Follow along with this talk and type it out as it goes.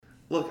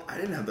Look, I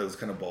didn't have those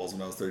kind of balls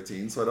when I was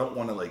 13, so I don't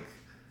want to, like,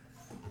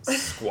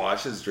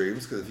 squash his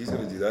dreams, because if he's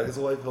going to do that his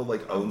whole life, he'll,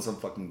 like, own some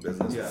fucking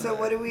business. Yeah. So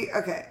what do we...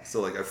 Okay. So,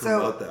 like, I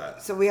promote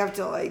that. So we have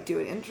to, like, do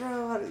an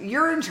intro?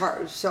 You're in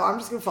charge, so I'm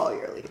just going to follow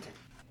your lead.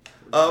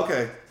 Oh,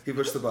 okay. He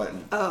pushed the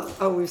button.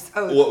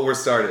 We're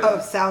started.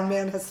 Oh, Sound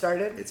Man has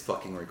started? It's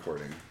fucking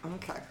recording.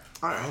 Okay.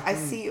 All right. I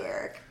see you,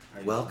 Eric.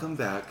 Welcome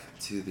back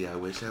to the I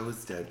Wish I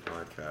Was Dead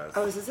podcast.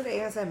 Oh, is this an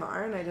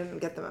ASMR and I didn't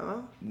get the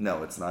memo?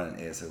 No, it's not an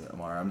ASMR.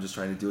 I'm just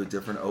trying to do a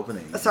different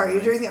opening. Sorry,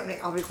 you're doing the opening.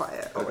 I'll be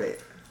quiet. Oh, Okay. wait.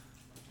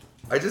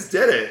 I just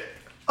did it.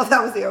 Oh,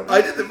 that was the opening.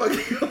 I did the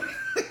fucking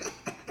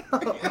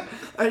opening.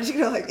 Aren't you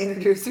going to, like,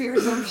 introduce me or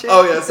some shit?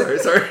 Oh, yeah, sorry.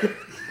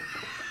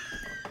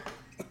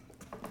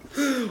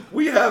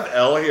 We have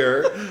Elle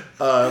here.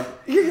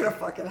 You're going to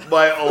fuck it up.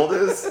 My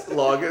oldest,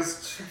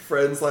 longest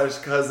friend /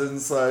 cousin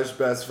 /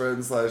 best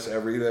friend /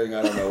 everything.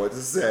 I don't know what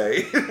to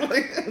say.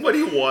 Like, what do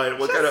you want?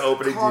 What kind of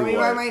opening do you want? Call me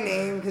by my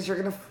name because you're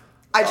going to...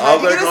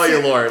 I'm going to call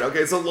you Lauren.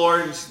 Okay, so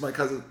Lauren, she's my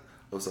cousin.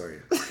 Oh, sorry.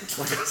 My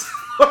cousin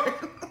Lauren.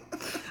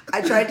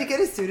 I tried to get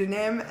a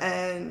pseudonym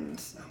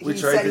and he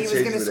said he was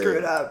going to screw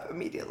it up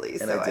immediately.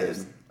 And So I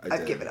did.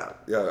 I've given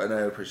up. Yeah, and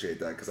I appreciate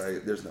that because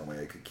there's no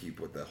way I could keep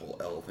with that whole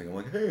L thing. I'm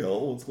like, hey,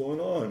 L, what's going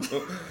on?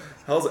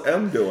 How's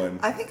M doing?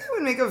 I think I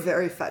would make a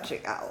very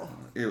fetching L.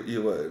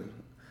 You would.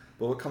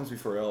 But what comes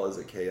before L is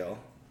a KL.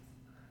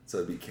 So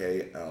it'd be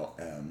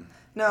KLM.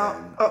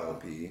 No.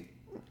 NOP.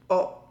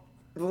 Oh,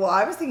 well,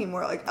 I was thinking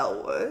more like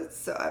Elwood.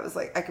 So I was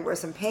like, I could wear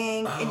some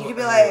pink and you could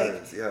be like,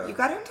 Elwoods, yeah. You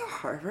got into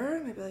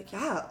Harvard? And I'd be like,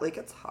 yeah, like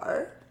it's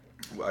hard.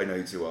 Well, I know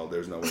you too well.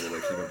 There's no way to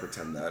like even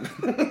pretend that.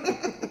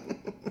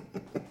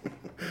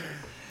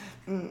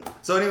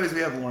 So anyways, we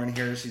have Lauren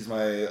here. She's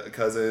my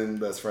cousin,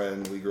 best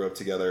friend. We grew up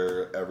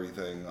together,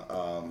 everything.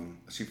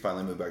 She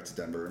finally moved back to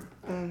Denver.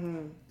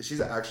 Mm-hmm.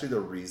 She's actually the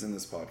reason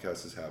this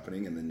podcast is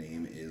happening, and the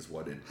name is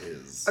what it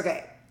is.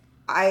 Okay.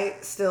 I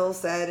still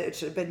said it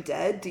should have been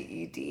dead,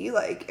 DED,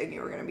 like, and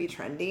you were going to be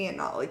trendy and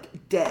not,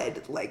 like,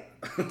 dead, like,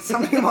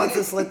 somebody wants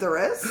to slit the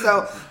wrist.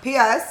 So,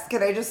 P.S.,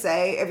 can I just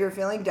say, if you're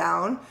feeling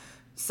down,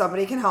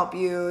 somebody can help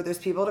you. There's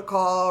people to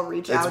call,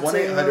 reach out to.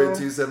 It's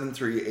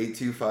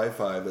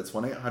 1-800-273-8255. That's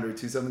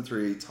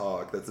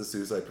 1-800-273-TALK. That's the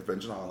suicide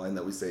prevention hotline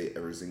that we say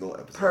every single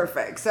episode.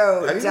 Perfect.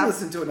 So, have you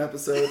listened to an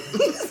episode?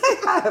 Yes,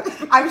 I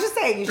have. I was just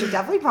saying, you should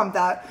definitely pump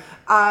that.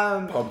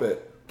 Pump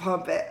it.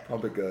 Pump it.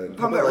 Pump it good.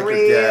 Pump it like real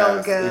your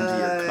gas good. into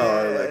your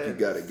car like you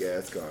got a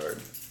gas card.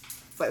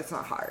 But it's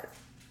not hard.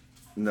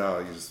 No,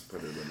 you just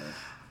put it in there.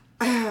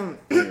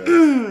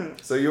 Anyway,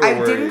 so you were I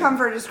worried. didn't come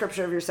for a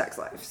description of your sex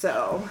life,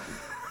 so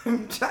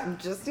I'm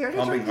just here to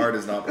Pumping hard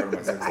is not part of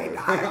my sex I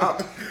life. know.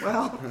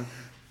 Well,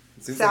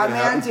 It seems Sound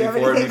like it man, happens do you have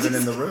before I'm anything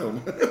even to in the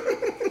room.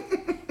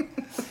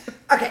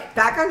 okay,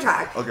 back on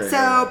track. Okay, so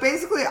yeah.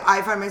 basically,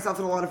 I find myself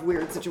in a lot of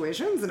weird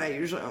situations, and I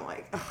usually am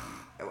like, "Ugh,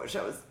 I wish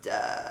I was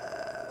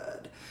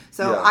dead.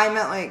 So Yeah. I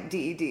meant like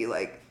DED,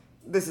 like,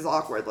 this is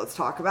awkward, let's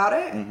talk about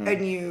it. Mm-hmm.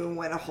 And you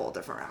went a whole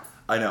different route.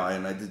 I know,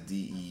 and I did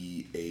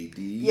DEAD.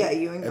 Yeah,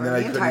 you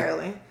ignored me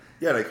entirely.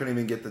 Yeah, and I couldn't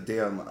even get the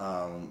damn,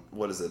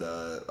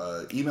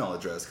 email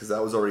address, because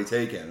that was already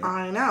taken.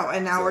 I know,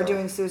 and now So- we're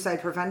doing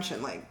suicide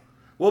prevention, like.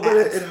 Well, but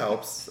ads. it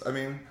helps. I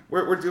mean,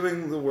 we're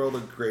doing the world a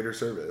greater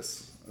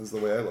service, is the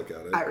way I look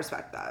at it. I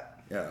respect that.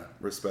 Yeah,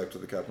 respect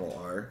with a capital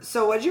R.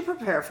 So what'd you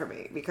prepare for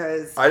me?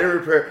 Because I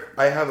didn't prepare.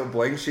 I have a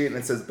blank sheet and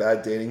it says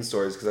bad dating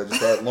stories because I just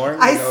thought Lauren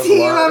I knows see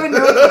a you lot. have a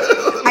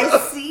notebook. I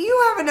see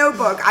you have a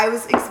notebook. I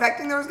was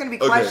expecting there was going to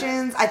be Okay.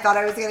 questions. I thought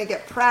I was going to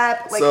get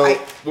prep. Like So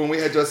when we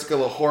had Jessica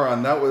Lahore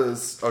on, that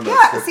was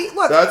Yeah, see,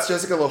 look. that's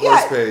Jessica Lahore's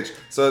Yeah. page.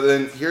 So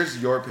then here's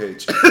your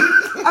page.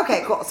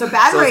 okay, cool. So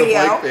bad So it's a radio.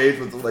 blank page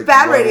with, like,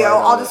 Bad one radio. line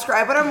on I'll it.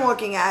 describe what I'm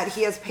looking at.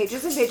 He has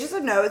pages and pages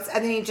of notes,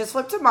 and then he just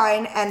flipped to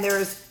mine, and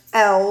there's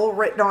L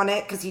written on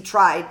it because he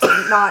tried to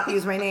not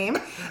use my name,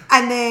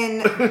 and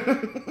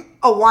then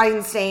a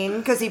wine stain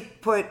because he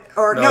put,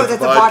 or No, no, it's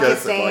that's a vodka, vodka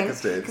it's a vodka stain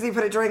stain. because he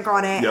put a drink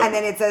on it, Yep. and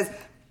then it says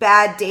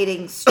bad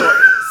dating stories.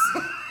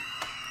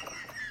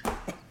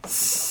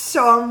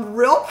 So I'm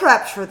real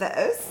prepped for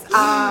this.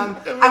 I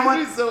It want.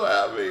 made me so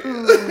happy.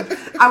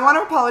 I want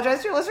to apologize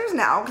to your listeners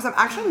now because I'm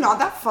actually not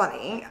that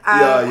funny,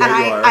 Yeah, and you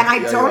I are. and I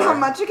Yeah, don't you have are.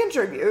 much to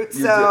contribute.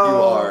 You So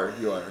are.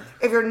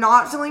 if you're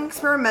not feeling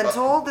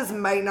experimental, this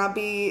might not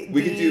be.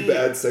 We could do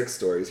bad sex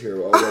stories here.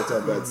 I'll write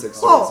down bad sex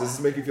Oh. stories. Does this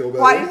make you feel better?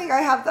 Why do you think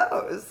I have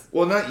those?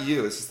 Well, not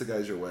you. It's just the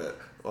guys you're with.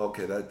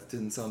 Okay, that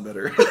didn't sound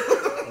better.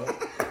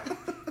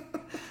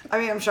 I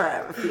mean, I'm sure I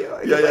have a few.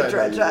 I Yeah, could, yeah, like,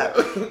 dredge no, you up.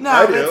 do. No,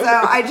 I but do. so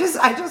I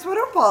just want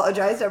to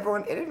apologize to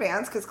everyone in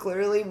advance because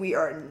clearly we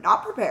are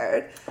not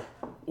prepared.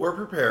 We're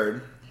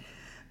prepared.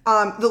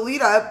 The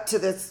lead up to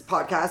this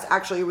podcast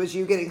actually was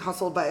you getting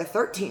hustled by a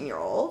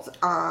 13-year-old.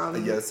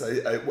 Yes,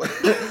 I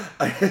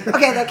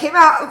Okay, that came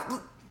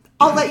out.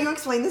 I'll let you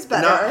explain this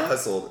better. not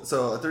hustled.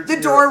 So a 13.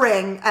 The door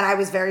rang, and I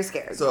was very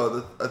scared.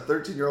 So a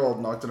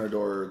 13-year-old knocked on our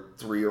door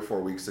 3 or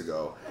 4 weeks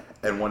ago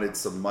and wanted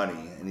some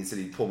money, and he said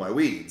he'd pull my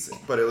weeds,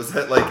 but it was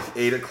at like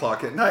 8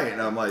 o'clock at night,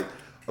 and I'm like,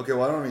 okay,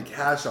 well I don't have any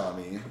cash on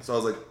me, so I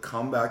was like,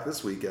 come back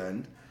this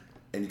weekend,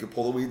 and you can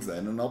pull the weeds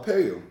then, and I'll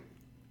pay you.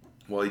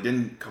 Well, he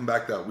didn't come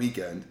back that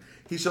weekend.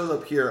 He shows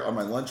up here on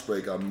my lunch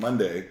break on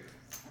Monday.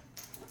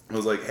 I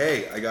was like,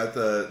 hey, I got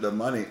the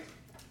money,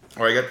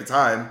 or I got the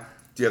time.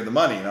 Do you have the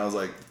money? And I was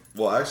like,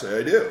 well, actually,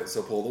 I do.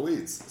 So pull the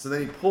weeds. So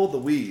then he pulled the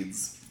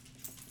weeds,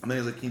 and then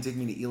he was like, can you take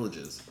me to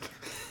Elitch's?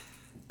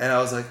 And I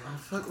was like, oh,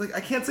 fuck, like,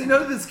 I can't say no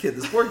to this kid,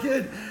 this poor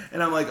kid.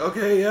 And I'm like,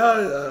 okay,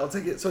 yeah, I'll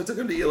take it. So I took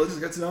him to Elitch's,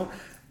 got to know him.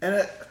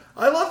 And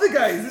I love the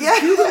guy. He's this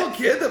cute little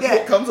kid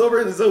that comes over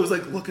and is always,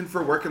 like, looking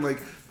for work and,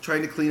 like,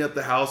 trying to clean up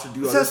the house or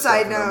do other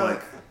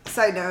stuff.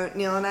 Side note,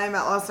 Neil and I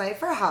met last night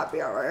for a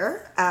happy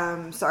hour.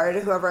 Sorry to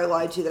whoever I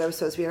lied to that I was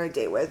supposed to be on a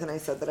date with, and I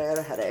said that I had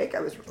a headache.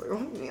 I was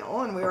really with Neil,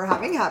 and we were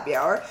having happy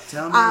hour.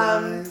 Tell me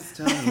lies,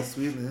 tell me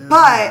sweet little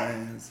But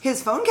lies.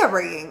 his phone kept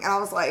ringing, and I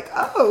was like,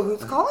 oh,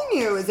 who's calling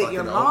you? Is it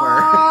your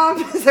mom?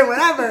 Is it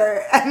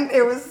whatever? And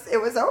it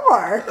was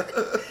Omar.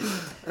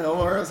 And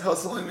Omar was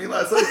hustling me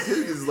last night,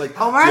 too. He's like,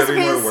 Omar has to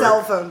pay his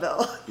cell phone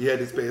bill. He had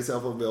to pay his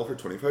cell phone bill for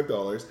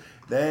 $25.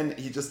 Then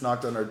he just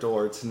knocked on our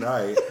door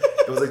tonight.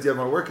 It was like, do you have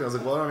more work? And I was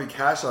like, well, I don't have any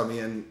cash on me,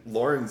 and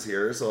Lauren's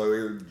here, so we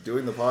were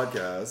doing the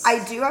podcast.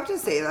 I do have to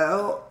say,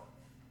 though,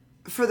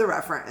 for the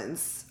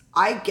reference,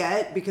 I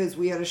get, because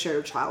we had a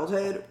shared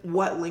childhood,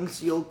 what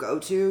lengths you'll go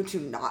to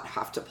not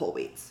have to pull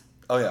weights.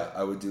 Oh, yeah.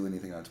 I would do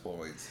anything not to pull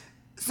weights.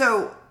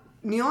 So,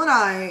 Neil and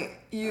I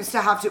used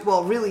to have to,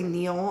 well, really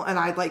Neil and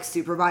I'd like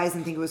supervise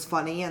and think it was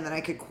funny, and then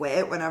I could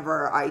quit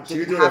whenever I didn't have to. She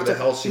could do whatever the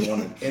hell she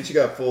wanted. And she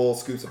got full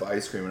scoops of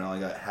ice cream and I only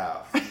got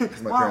half.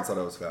 Because my parents thought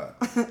I was fat.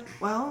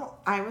 Well,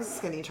 I was a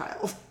skinny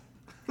child.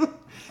 Okay.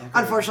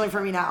 Unfortunately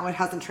for me now, it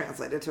hasn't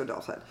translated to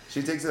adulthood.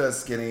 She takes it as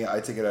skinny. I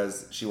take it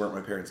as she weren't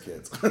my parents'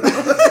 kids.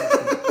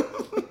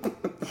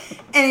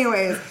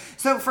 Anyways,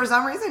 so for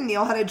some reason,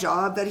 Neil had a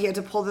job that he had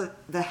to pull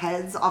the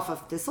heads off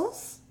of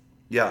thistles.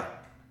 Yeah.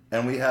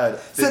 And we had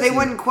 15. So they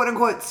wouldn't quote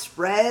unquote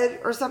spread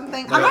or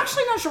something. No. I'm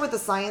actually not sure what the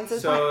science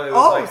is. So it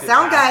was like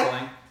sound guy.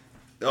 tasseling.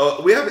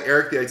 Oh, we have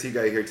Eric, the IT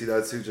guy here too.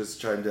 That's who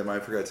just chimed in. I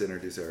forgot to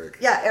introduce Eric.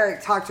 Yeah,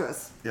 Eric, talk to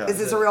us. Yeah. Is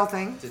this a real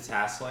thing?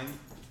 Detasseling.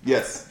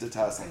 Yes,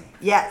 detasseling.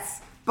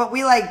 Yes, but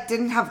we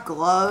didn't have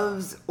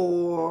gloves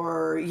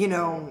or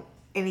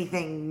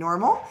anything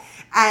normal.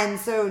 And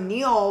so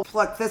Neil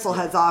plucked thistle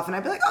heads off, and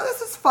I'd be like, oh, this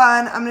is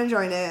fun. I'm going to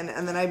join in.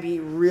 And then I'd be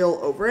real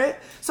over it.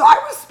 So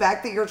I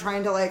respect that you're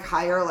trying to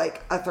hire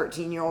a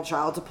 13-year-old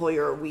child to pull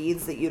your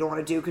weeds that you don't want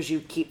to do because you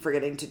keep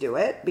forgetting to do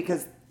it.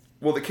 Because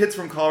Well, the kid's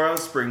from Colorado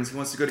Springs. He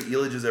wants to go to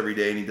Elitch's every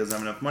day, and he doesn't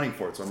have enough money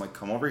for it. So I'm like,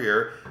 come over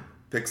here,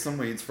 pick some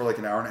weeds for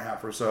an hour and a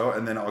half or so,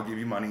 and then I'll give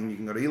you money and you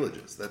can go to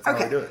Elitch's. That's how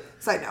I do it.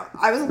 Side note,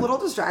 I was a little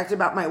distracted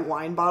about my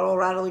wine bottle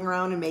rattling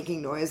around and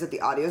making noise that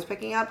the audio is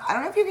picking up. I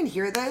don't know if you can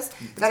hear this.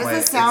 That is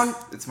the sound.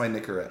 It's my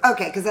Nicorette.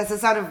 Okay, because that's the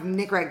sound of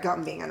Nicorette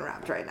gum being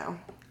unwrapped right now.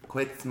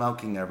 Quit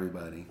smoking,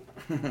 everybody.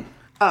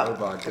 Oh. Or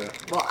vodka.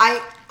 Well,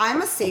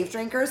 I'm a safe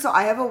drinker, so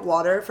I have a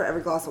water for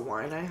every glass of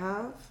wine I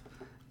have.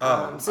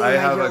 So I you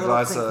might have hear a little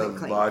glass clink, of clink,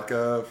 clink.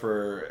 vodka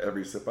for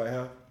every sip I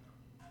have.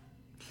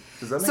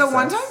 Does that make So sense?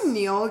 one time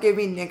Neil gave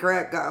me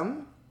Nicorette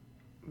gum,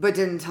 but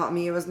didn't tell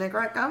me it was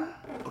Nicorette gum.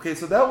 Okay,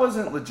 so that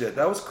wasn't legit.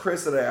 That was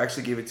Chris that I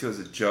actually gave it to as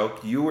a joke.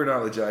 You were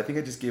not legit. I think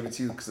I just gave it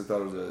to you because I thought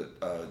it was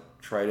a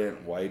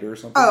Trident White or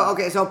something. Oh,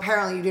 okay. So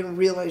apparently you didn't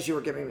realize you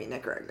were giving me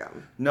Nicorette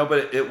gum. No,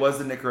 but it was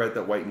the Nicorette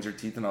that whitens her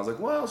teeth, and I was like,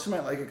 well, she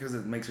might like it because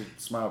it makes her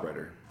smile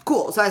brighter.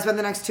 Cool. So I spent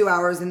the next 2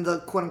 hours in the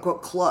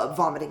quote-unquote club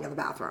vomiting in the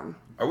bathroom.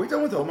 Are we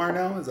done with Omar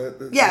now? Is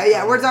that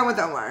Yeah, we're done with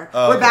Omar.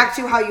 Oh, we're okay. back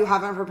to how you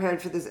haven't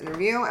prepared for this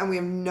interview, and we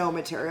have no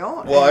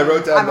material. Well, I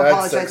wrote down I'm bad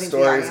apologizing sex to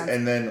the stories audience.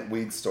 and then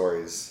weed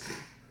stories.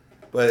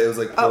 But it was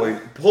like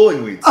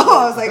pulling weed stories. Oh,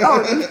 I was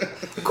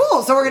like,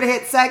 cool. So we're going to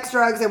hit sex,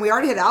 drugs, and we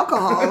already hit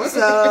alcohol. That's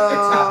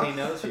how So he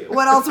knows you.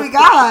 what else we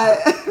got?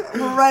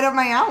 We're right up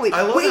my alley.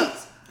 I love Wait.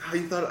 how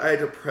you thought I had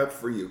to prep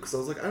for you. Because I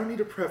was like, I don't need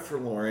to prep for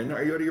Lauren.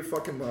 Are you out of your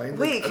fucking mind?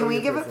 Wait, can we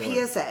give a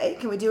PSA?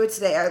 Can we do it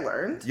today? I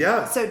learned.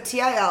 Yeah. So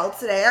TIL,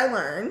 today I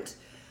learned,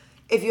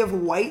 if you have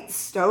white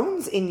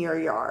stones in your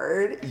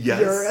yard, Yes.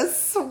 you're a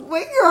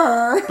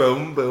swinger.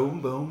 Boom,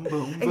 boom, boom,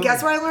 boom. And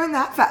guess where I learned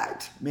that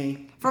fact?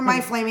 Me. From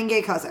my flaming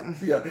gay cousin,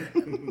 Yeah.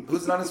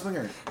 Who's not a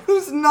swinger?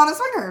 who's not a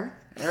swinger.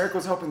 Eric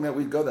was hoping that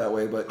we'd go that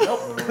way, but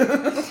nope.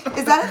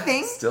 Is that a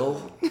thing?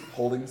 Still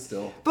holding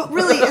still. But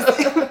really,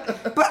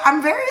 but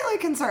I'm very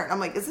concerned.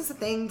 I'm like, is this a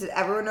thing? Did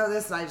everyone know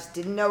this and I just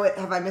didn't know it?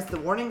 Have I missed the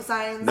warning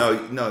signs?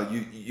 No,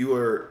 you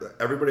are.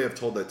 Everybody I've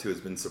told that to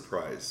has been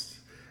surprised,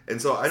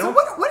 and so I don't.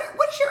 So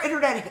what does your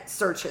internet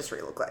search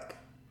history look like?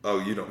 Oh,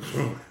 you don't.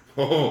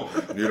 Oh,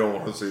 you don't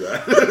want to see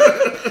that.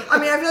 I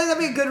mean, I feel like that'd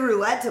be a good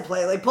roulette to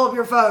play. Pull up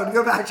your phone,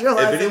 go back to your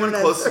life. If anyone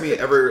close to me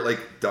ever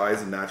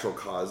dies of natural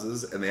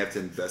causes and they have to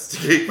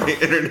investigate my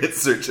internet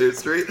search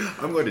history,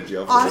 I'm going to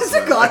jail for Honest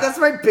this to God, that's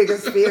my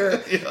biggest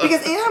fear. Yeah.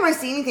 Because anytime I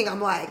see anything,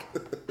 I'm like,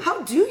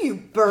 How do you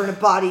burn a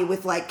body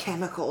with like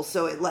chemicals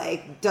so it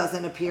like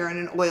doesn't appear in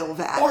an oil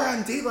vat? Or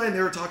on Dateline,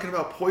 they were talking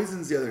about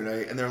poisons the other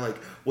night, and they're like,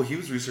 well, he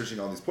was researching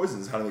all these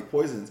poisons, how to make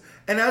poisons.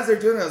 And as they're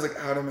doing it, I was like,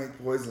 how to make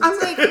poisons? I'm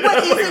like,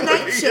 what is a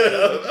nightshade?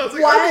 I was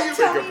like, What? how do you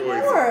Tell make a me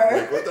poison? more.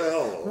 Like, what the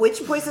hell?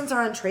 Which poisons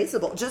are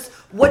untraceable? Just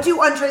what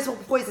do untraceable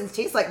poisons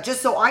taste like?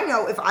 Just so I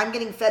know if I'm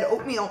getting fed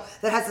oatmeal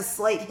that has a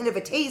slight hint of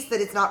a taste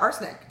that it's not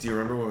arsenic. Do you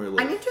remember when we were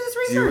little? I need to do this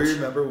Do research. you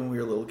remember when we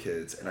were little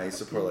kids and I used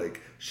to pour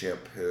like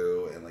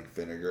shampoo and like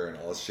vinegar and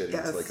all this shit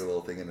into like a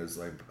little thing and it was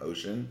like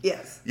potion?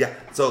 Yes. Yeah.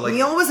 So like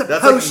Neil was a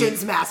that's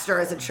potions master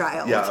as a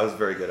child. Yeah, I was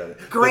very good at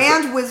it.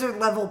 Grand wizard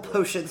level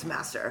potions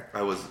master.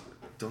 I was.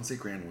 Don't say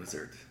Grand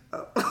Wizard.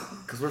 Oh.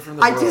 Because we're from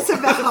the I world.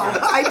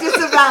 I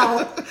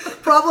disavow.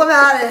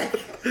 Problematic.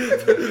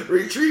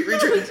 retreat.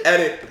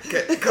 Edit.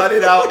 Cut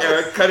it out,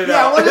 Eric. Cut it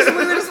out. Yeah,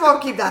 we just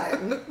won't keep that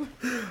in.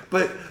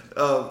 But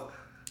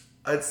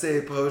I'd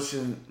say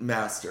potion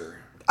master.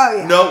 Oh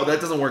yeah. No,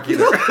 that doesn't work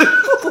either.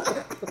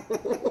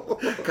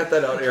 Cut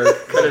that out,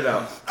 Eric. Cut it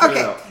out. Cut it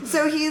Okay, out.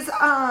 so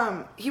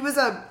he was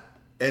a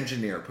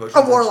Engineer. Potion.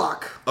 a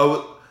warlock.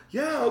 Oh,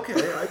 yeah. Okay,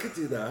 I could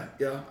do that.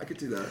 Yeah, I could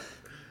do that.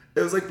 It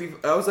was like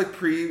I was like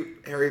pre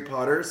Harry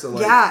Potter, so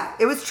like Yeah,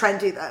 it was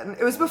trendy then.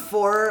 It was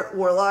before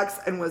warlocks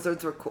and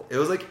wizards were cool. it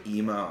was like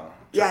emo.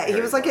 Yeah, he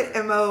Harry was like Potter.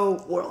 an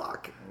emo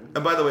warlock.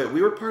 And by the way,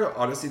 we were part of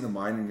Odyssey of the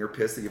Mind, and you're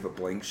pissed to give a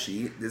blank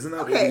sheet. Isn't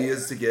that what Okay. we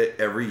used to get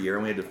every year?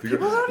 And we had to figure.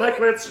 People don't Like,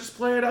 let's just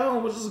play it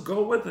out. We'll just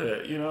go with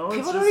it, you know? People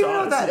It's don't just even know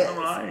what that Odyssey of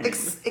the Mind.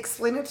 is.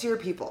 Explain it to your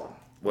people.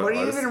 What, What are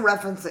you Odyssey? even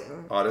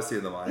referencing? Odyssey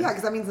of the Mind. Yeah,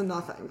 because that means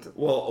nothing.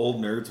 Well,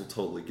 old nerds will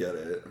totally get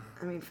it.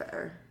 I mean,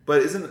 fair.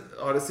 But isn't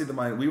Odyssey of the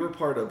Mind? We were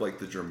part of like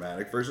the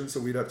dramatic version,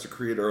 so we'd have to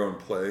create our own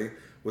play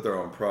with our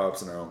own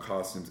props and our own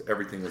costumes.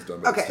 Everything was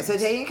done by the Okay, so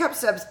students. taking a couple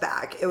steps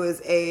back, it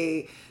was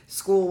a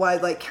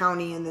school-wide, like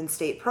county and then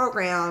state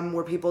program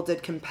where people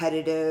did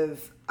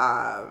competitive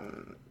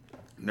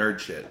Nerd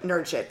shit.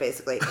 nerd shit,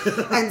 basically.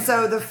 And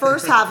so the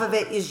first half of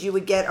it is you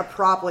would get a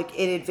prop like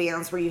in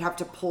advance where you'd have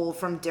to pull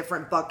from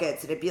different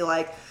buckets, and it'd be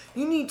like,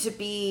 you need to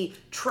be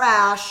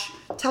trash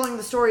telling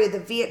the story of the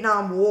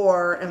Vietnam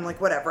War and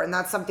like whatever. And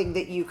that's something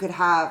that you could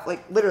have,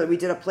 like literally we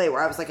did a play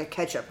where I was like a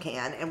ketchup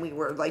can and we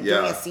were like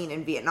doing Yeah. a scene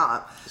in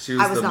Vietnam. She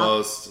was, I the not-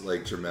 most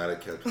like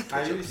dramatic ketchup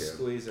How do you can.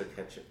 squeeze a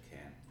ketchup can?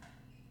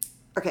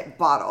 Okay,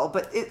 bottle,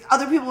 but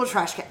other people were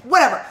trash can.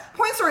 Whatever.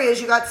 Point story is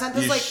you got sent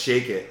this You like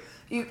shake it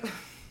you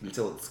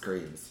until it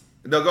screams.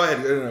 No, go ahead.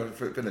 No,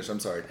 finish. I'm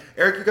sorry,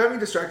 Eric. You got me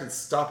distracted.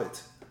 Stop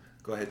it.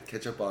 Go ahead.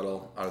 Ketchup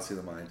bottle. Odyssey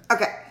of the Mind.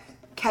 Okay,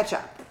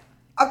 ketchup.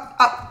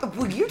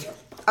 Would you do?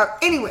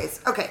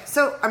 Anyways, okay,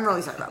 so I'm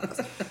really sorry about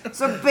this.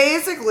 So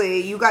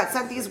basically, you got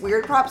sent these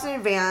weird props in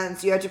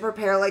advance. You had to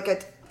prepare like a.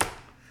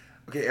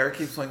 Okay, Eric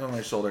keeps playing on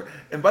my shoulder.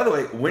 And by the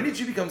way, when did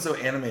you become so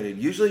animated?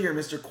 Usually you're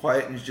Mr.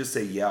 Quiet and you just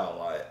say yeah a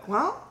lot.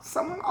 Well,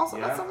 someone also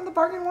got Yeah. some of the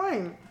bargain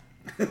wine.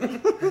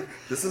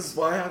 This is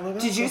why I love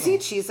it. Did you see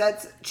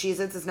Cheez-Its?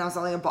 Cheez-Its is now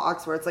selling a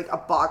box where it's like a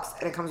box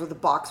and it comes with a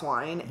box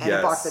wine and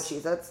a box of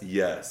Cheez-Its.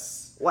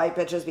 Yes. White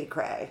bitches be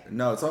cray.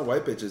 No, it's not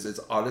white bitches. It's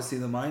Odyssey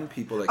of the Mind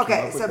people that came Okay,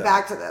 up with so that.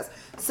 back to this.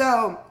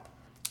 So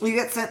you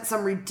get sent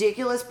some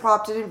ridiculous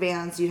prop in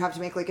advance. You have to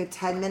make like a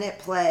 10-minute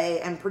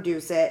play and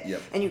produce it.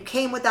 Yep. And you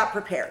came with that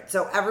prepared.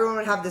 So everyone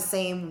would have the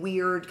same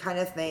weird kind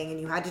of thing and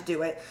you had to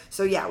do it.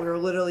 So yeah, we were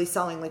literally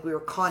selling like we were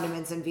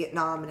condiments in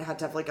Vietnam and it had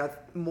to have like a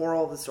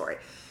moral of the story.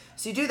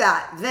 So you do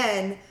that.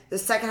 Then the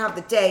second half of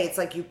the day, it's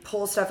like you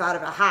pull stuff out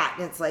of a hat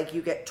and it's like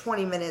you get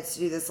 20 minutes to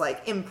do this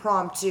like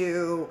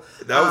impromptu.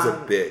 That was a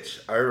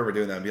bitch. I remember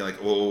doing that and being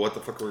like, well, what the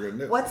fuck are we going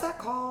to do? What's that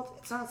called?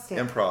 It's not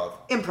stand Improv.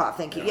 Improv,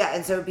 thank you. Yeah,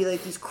 and so it'd be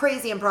like these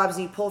crazy improvs,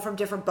 and you pull from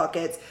different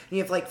buckets, and you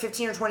have like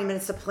 15 or 20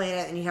 minutes to plan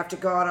it, and you have to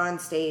go out on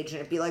stage, and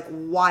it'd be like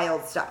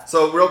wild stuff.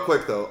 So real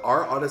quick though,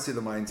 our Odyssey of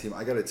the Mind team,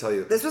 I got to tell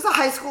you, This was a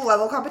high school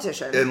level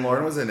competition. and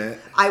Lauren was in it.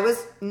 I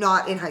was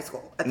not in high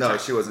school at the No, time.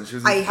 she wasn't. She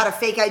was. In, I had a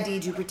fake ID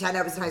to pretend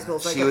I was in high school,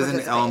 so I she could was in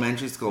participate.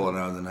 elementary school and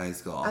I was in high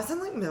school. I was in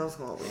like middle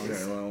school. At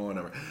least. Okay, well,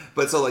 whatever.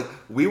 But so like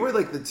we were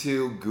like the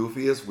two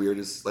goofiest,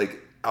 weirdest, like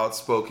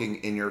outspoken,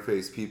 in your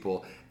face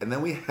people, and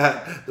then we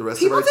had the rest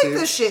People of our take team.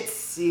 this shit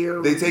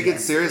seriously. They take it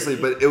seriously,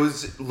 but it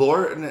was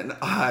Lauren and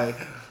I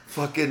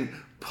fucking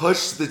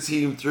pushed the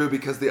team through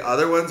because the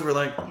other ones were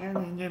like.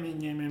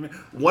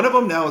 One of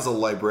them now is a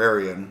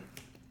librarian.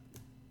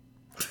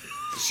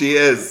 She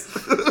is.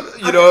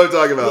 You know what I'm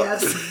talking about.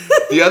 Yes.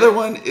 The other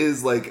one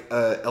is like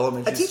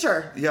elementary. A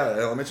teacher. Yeah,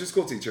 elementary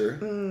school teacher.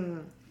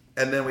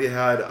 And then we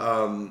had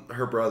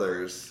her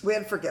brothers, We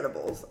had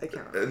forgettables. I can't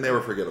remember. and they were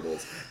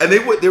forgettables. And they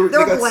There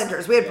got were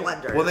blenders. We had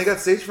blenders. When they got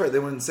stage fright, they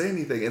wouldn't say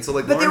anything, and so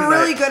like. but they Lauren were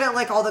and really good at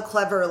like all the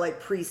clever like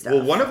pre stuff.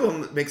 Well, one of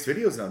them makes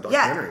videos now,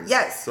 Yeah, documentaries.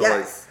 yes, So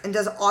yes. And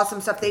does awesome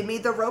stuff. They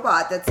made the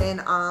robot that's in,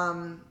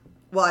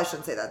 well, I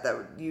shouldn't say that. That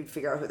you'd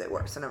figure out who they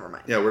were, so never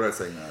mind. Yeah, we're not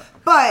saying that.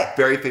 But,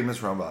 Very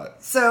famous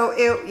robot. so,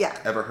 yeah.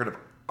 Ever heard of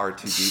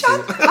R2D2?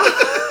 Shut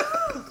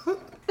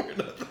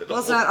Well,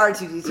 it's not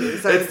R2D2,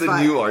 so It's the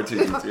fine. new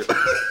R2D2. You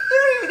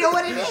don't even know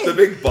what it is. The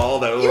big ball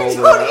that You rolls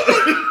don't around.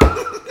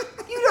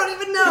 You don't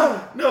even know.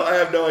 No, I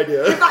have no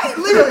idea.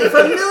 Literally, for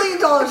 $1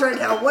 million right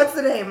now, what's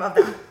the name of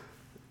that?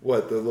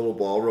 What, the little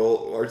ball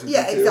roll R2D2?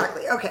 Yeah,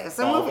 exactly. Okay,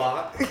 so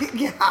Ballbot?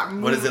 yeah.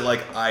 What is it,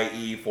 like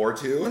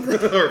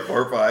IE42 or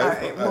 45? All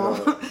right,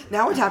 well,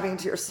 now we're tapping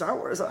into your Star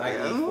Wars I eat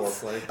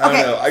audience. foreplay. I don't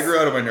Okay. know. I grew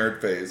out of my nerd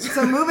phase.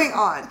 So moving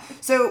on.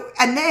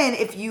 And then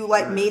if you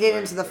like made it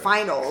into the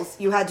finals,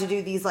 you had to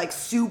do these like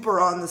super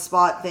on the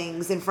spot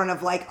things in front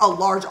of like a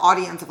large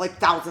audience of like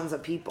thousands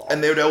of people.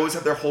 And they would always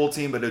have their whole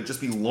team, but it would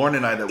just be Lauren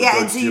and I that would Yeah,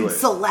 go and so do you'd it.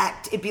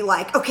 select. It'd be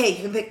like, okay,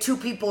 you can pick 2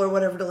 people or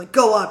whatever to like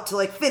go up to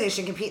like finish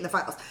and compete in the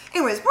finals.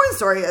 Anyways, point of the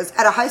story is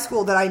at a high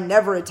school that I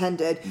never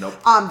attended. Nope.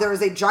 There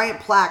was a giant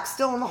plaque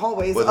still in the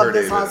hallways With of her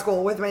this name in high it.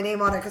 school with my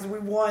name on it because we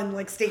won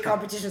like state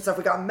competition stuff.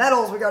 We got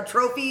medals, we got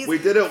trophies. We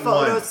did it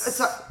photos. once.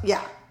 So,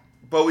 yeah.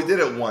 But we did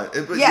it once.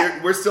 But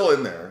Yeah. we're still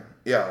in there.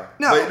 Yeah.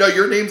 No. But, no,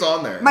 your name's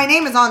on there. My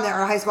name is on there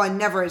at high school. I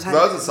never attended.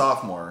 So I was a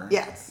sophomore.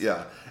 Yes.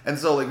 Yeah. And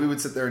so like we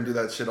would sit there and do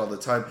that shit all the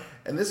time.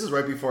 And this is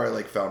right before I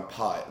like found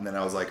pot. And then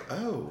I was like,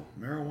 oh,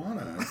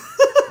 marijuana.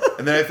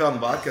 And then I found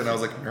vodka and I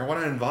was like,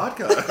 marijuana and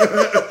vodka.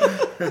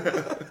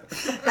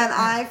 And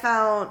I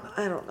found,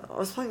 I don't know, I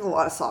was playing a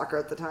lot of soccer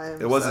at the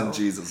time. It wasn't so-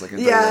 Jesus. I can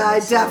Yeah, I tell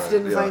you that. def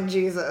didn't Yeah. find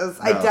Jesus.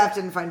 I No. def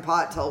didn't find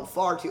pot till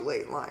far too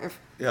late in life.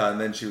 Yeah, and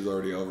then she was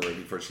already over it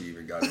before she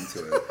even got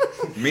into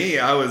it. Me,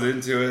 I was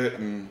into it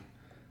and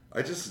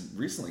I just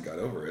recently got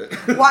over it.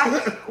 Why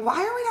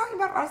are we talking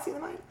about Odyssey of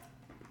the Mind?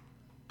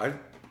 I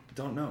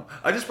don't know.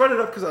 I just brought it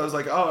up because I was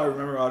like, oh, I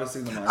remember Odyssey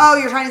in the Mind. Oh,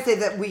 you're trying to say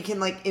that we can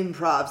like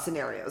improv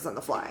scenarios on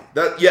the fly.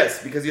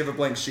 Yes, because you have a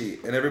blank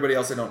sheet, and everybody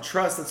else I don't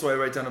trust. That's why I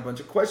write down a bunch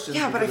of questions.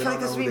 Yeah, but I because feel like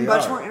don't this know would who be they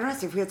much are. more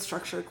interesting if we had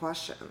structured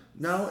questions.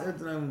 No, it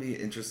would be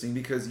interesting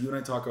because you and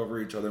I talk over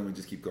each other and we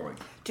just keep going.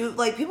 Dude,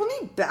 like people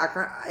need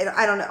background.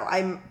 I don't know.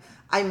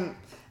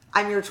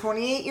 I'm your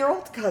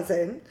 28-year-old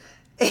cousin,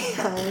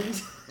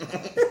 and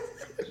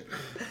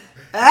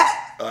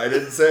I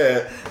didn't say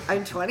it.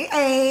 I'm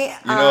 28.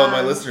 You know,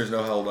 my listeners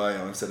know how old I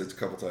am. I've said it a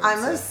couple times. I'm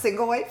a so.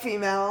 single white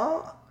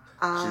female.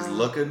 She's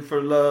looking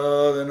for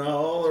love in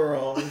all the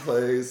wrong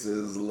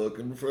places.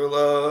 Looking for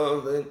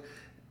love and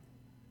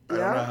I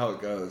don't know how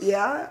it goes.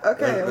 Yeah.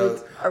 Okay.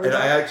 And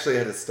I actually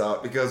had to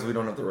stop because we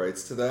don't have the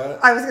rights to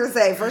that. I was gonna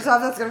say, first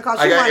off, that's gonna cost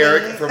I you got money.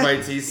 Eric from my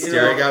teeth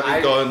staring at me,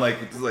 I- going like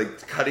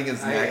cutting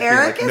his neck. being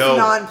Eric like, is no.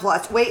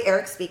 nonplussed. Wait,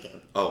 Eric's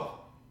speaking. Oh,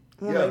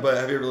 Oh yeah, my- but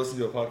have you ever listened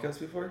to a podcast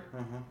before?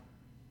 Mm-hmm.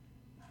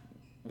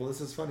 Well,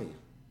 this is funny.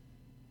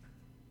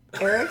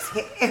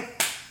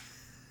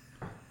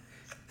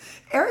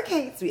 Eric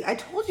hates me. I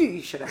told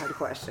you should have had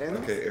questions.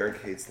 Okay,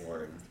 Eric hates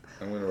Lauren.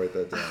 I'm gonna write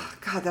that down.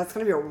 God, that's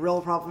gonna be a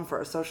real problem for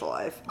our social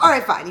life. All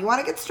right, fine. You want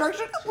to get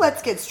structured?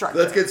 Let's get structured.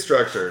 Let's get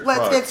structured. Let's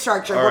Fuck. get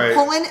structured. All We're right.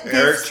 pulling this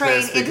Eric's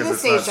train pissed into the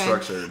because it's not station,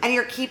 structured. and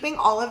you're keeping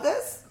all of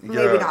this. Yeah.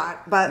 Maybe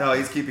not, but no,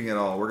 he's keeping it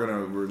all. We're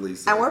gonna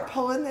release it. and we're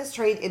pulling this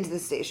train into the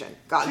station.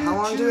 God, how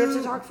long do we have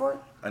to talk for?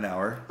 An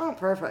hour. Oh,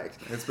 perfect.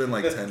 It's been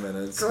like 10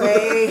 minutes.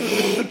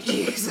 Great,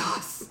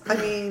 Jesus. I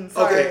mean,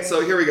 sorry. Okay,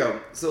 so here we go.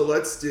 So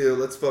let's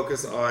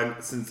focus on,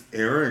 since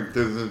Eric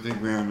doesn't think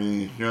we have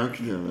any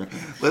structure,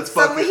 let's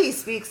Suddenly focus. he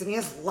speaks and he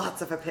has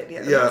lots of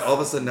opinions. Yeah, all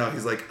of a sudden now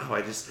he's like,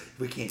 oh,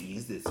 we can't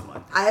use this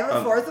one. I have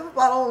a fourth of a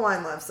bottle of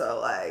wine left, so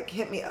like,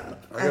 hit me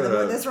up. I And got then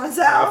when this runs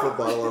half a out,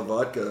 bottle of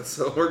vodka,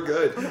 so we're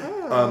good.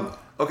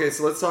 Okay,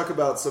 so let's talk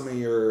about some of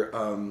your.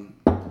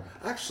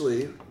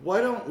 Actually, why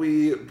don't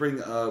we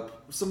bring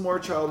up some more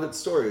childhood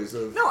stories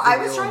of? no, I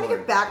was Neil trying and to Lauren?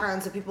 give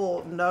background so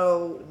people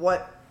know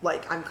what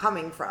like I'm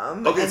coming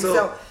from. Okay, and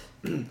so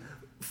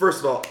first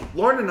of all,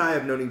 Lauren and I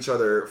have known each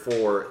other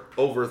for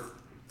over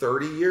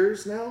 30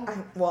 years now.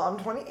 I'm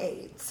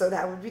 28, so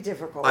that would be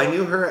difficult. I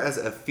knew her as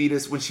a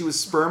fetus when she was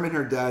sperm in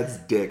her dad's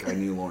dick. I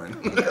knew Lauren.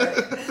 Great.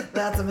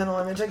 That's a mental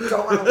image I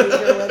don't want to leave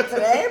here with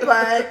today,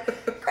 but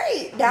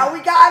great. Now we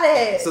got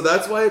it. So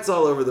that's why it's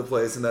all over the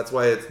place, and that's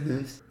why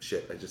it's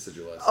shit. I just said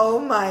your last. Oh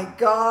my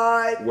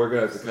God. We're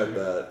gonna have to cut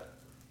that.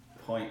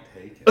 Point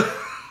taken.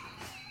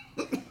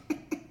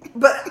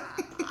 But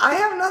I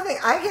have nothing.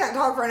 I can't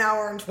talk for an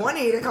hour and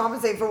 20 to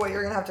compensate for what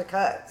you're going to have to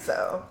cut,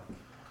 so.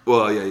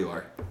 Well, yeah, you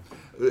are.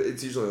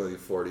 It's usually like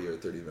 40 or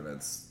 30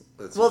 minutes.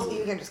 That's Well, usually-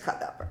 you can just cut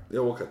that part.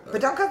 Yeah, we'll cut that.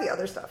 But don't cut the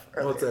other stuff.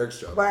 Well, it's earlier. Eric's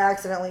job. Where I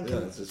accidentally Yeah,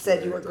 it's just said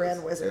what you were Eric Grand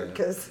does. Wizard Yeah.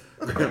 because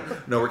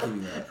No, we're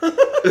keeping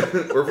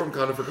that. We're from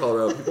Conifer,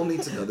 Colorado. People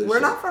need to know this we're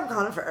shit. not from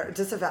Conifer.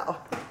 Disavow.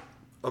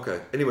 Okay.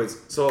 Anyways,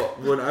 so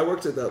when I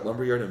worked at that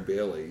lumberyard in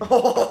Bailey,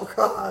 Oh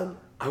God.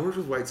 I worked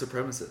with white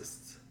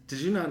supremacists. Did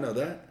you not know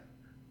that?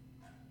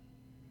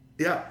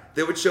 Yeah,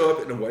 they would show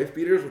up in wife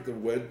beaters with the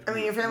red. I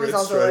mean, your family's red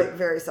also stripe. like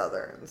very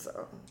southern,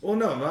 so. Well,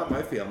 no, not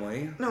my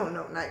family. No,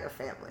 not your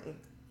family.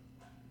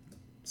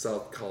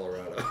 South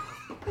Colorado,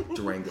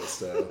 Durango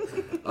style.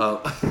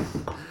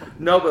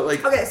 No, but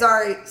like. Okay,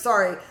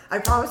 sorry. I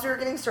promised we were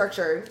getting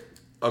structured.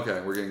 Okay,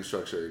 we're getting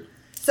structured.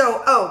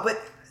 So, but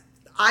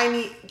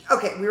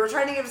we were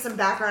trying to give some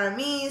background on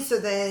me, so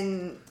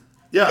then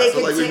Yeah, they so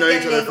could like we've take known an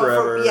each other angle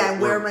forever.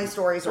 and where my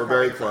stories are We're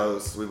very coming from.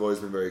 close. We've always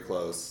been very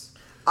close.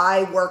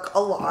 I work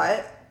a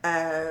lot.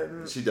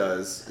 She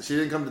does. She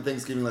didn't come to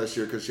Thanksgiving last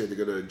year because she had to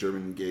go to a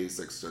German gay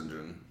sex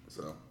dungeon.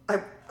 So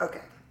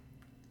Okay.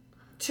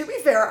 to be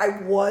fair,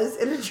 I was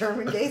in a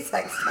German gay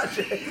sex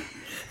dungeon.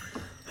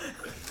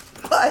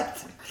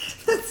 But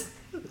that's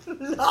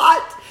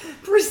not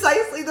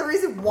precisely the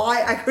reason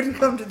why I couldn't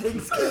come to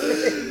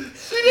Thanksgiving.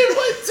 She didn't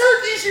want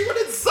turkey, she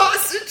wanted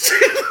sausage.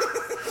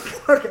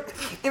 Okay.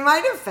 In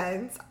my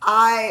defense,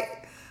 I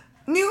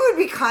knew it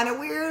would be kind of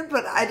weird,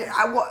 but how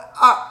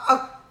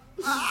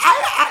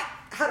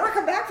do I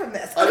come back from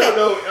this? I don't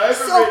know. I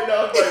haven't So- written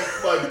out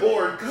my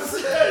board because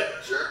I had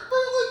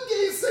Berlin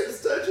gay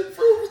sex dungeon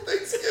for over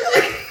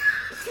Thanksgiving.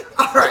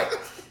 All right.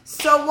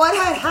 So what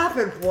had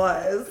happened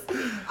was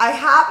I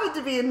happened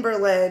to be in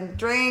Berlin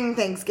during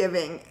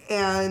Thanksgiving,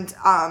 and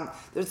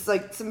there's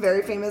like some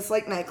very famous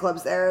like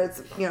nightclubs there.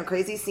 It's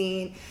crazy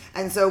scene,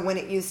 and so when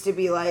it used to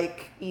be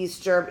like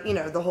Easter,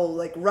 the whole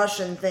like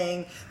Russian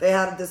thing, they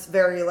had this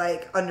very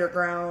like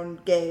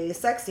underground gay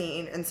sex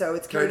scene, and so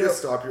it's Can I carried just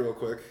stop you real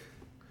quick?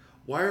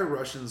 Why are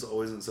Russians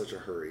always in such a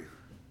hurry?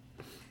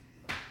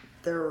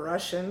 They're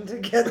Russian to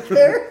get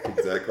there.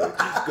 Exactly.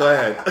 Go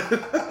ahead.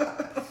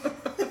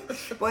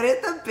 What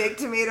did the big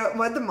tomato?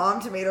 What did the mom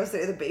tomato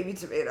say to the baby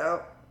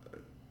tomato?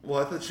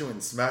 Well, I thought she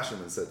went smash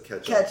him and said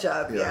ketchup.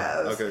 Ketchup,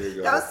 yeah. Okay, you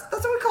go. That's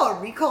what we call a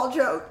recall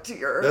joke to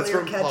your That's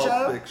earlier from ketchup.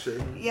 Pulp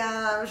Fiction.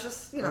 Yeah, it was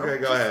just Okay,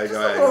 go ahead. just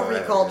Go a ahead. little go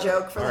ahead, recall yeah.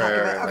 joke for the All heck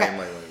of right, it. all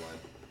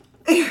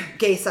Okay. right,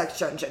 Gay sex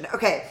dungeon.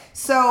 Okay,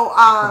 so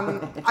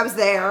I was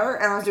there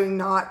and I was doing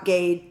not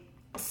gay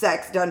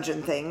sex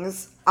dungeon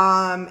things.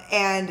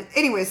 And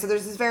anyway, so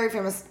there's this very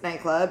famous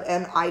nightclub,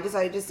 and I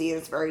decided to see it.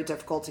 It's very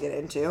difficult to get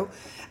into,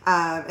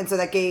 and so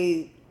that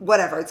gay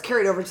whatever, it's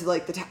carried over to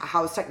like the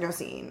house techno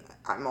scene.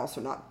 I'm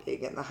also not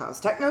big in the house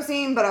techno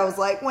scene, but I was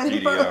like, when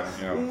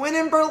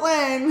in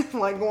Berlin,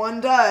 like one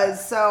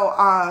does. So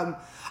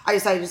I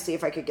decided to see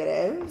if I could get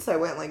in. So I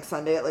went like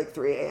Sunday at like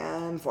 3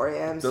 a.m., 4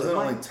 a.m. Doesn't so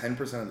only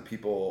 10% of the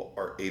people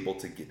are able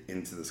to get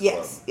into this club?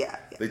 Yes, yeah.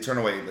 They turn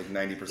away like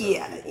 90% of the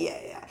people.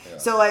 Yeah.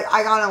 So like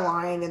I got in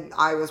line and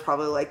I was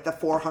probably like the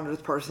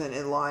 400th person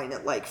in line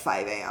at like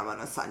 5 a.m. on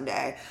a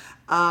Sunday.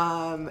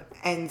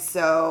 And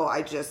so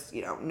I just,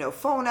 no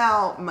phone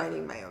out,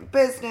 minding my own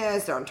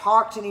business, don't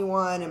talk to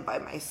anyone, and by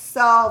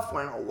myself,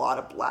 wearing a lot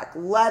of black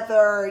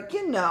leather,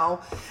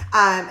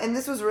 and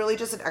this was really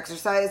just an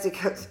exercise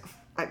because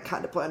I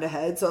kind of planned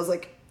ahead. So I was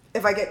like,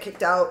 if I get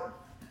kicked out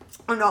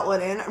or not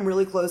let in, I'm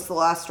really close to the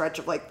last stretch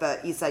of like the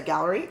East Side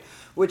Gallery,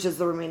 which is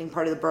the remaining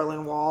part of the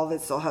Berlin Wall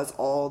that still has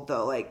all the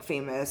like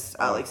famous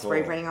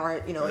spray painting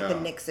art, the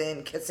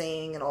Nixon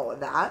kissing and all of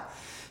that.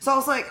 So I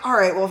was like, all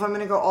right, well, if I'm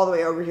going to go all the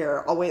way over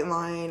here, I'll wait in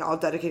line, I'll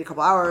dedicate a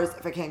couple hours.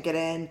 If I can't get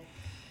in,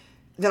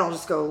 then I'll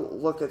just go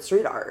look at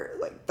street art.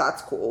 Like,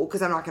 that's cool,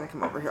 because I'm not going to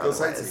come over here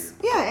otherwise.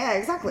 Yeah,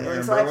 exactly. Yeah,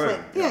 like, so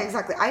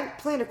exactly. I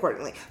planned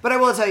accordingly. But I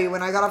will tell you,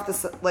 when I got off the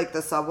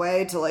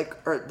subway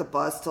or the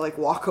bus to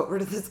walk over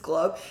to this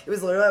club, it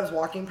was literally, I was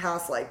walking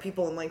past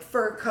people in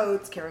fur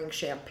coats carrying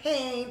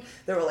champagne.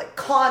 There were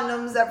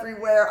condoms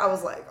everywhere. I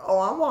was like, oh,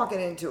 I'm walking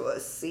into a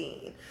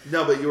scene.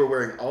 No, but you were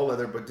wearing all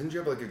leather, but didn't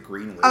you have a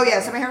green wig? Oh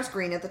yeah, so my hair was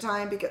green at the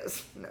time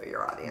because know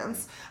your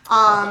audience.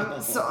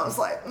 So I was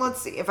like,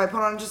 let's see, if I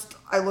put on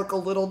I look a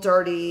little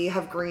dirty,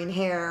 have green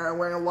hair, I'm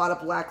wearing a lot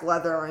of black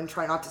leather, and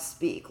try not to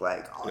speak,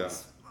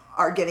 odds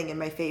are getting in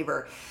my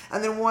favor.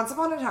 And then once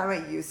upon a time,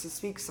 I used to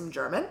speak some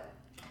German.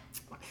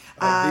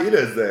 That's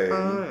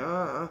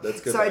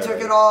good. So I took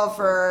it all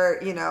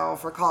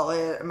for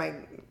college.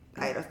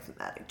 I had a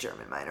thematic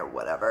German minor or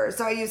whatever.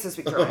 So I used to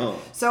speak German.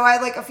 So I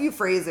had a few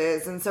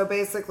phrases. And so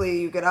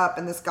basically you get up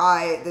and this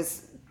guy,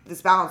 this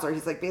bouncer,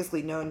 he's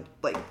basically known,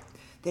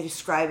 they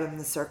describe him in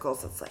the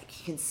circles. It's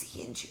he can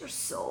see into your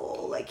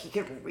soul. He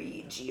can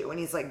read you. And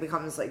he's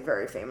become this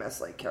very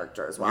famous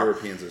character as well.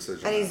 Europeans are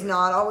such. And he's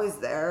not always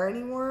there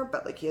anymore,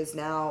 but he is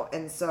now.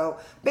 And so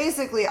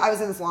basically I was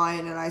in this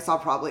line and I saw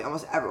probably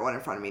almost everyone in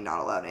front of me not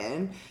allowed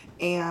in.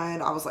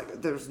 And I was like,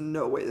 there's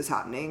no way this is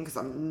happening because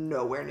I'm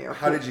nowhere near.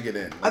 How did you get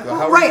in?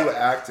 How were you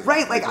acting?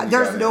 Right,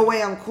 there's no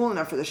way I'm cool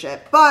enough for the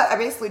shit. But I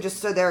basically just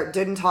stood there,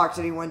 didn't talk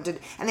to anyone,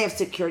 and they have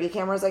security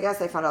cameras, I guess.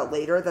 They found out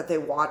later that they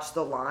watch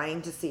the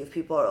line to see if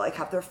people are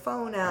have their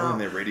phone out. Oh,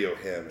 and they radio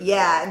him.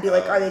 And be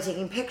are they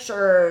taking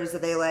pictures? Are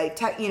they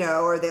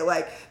or are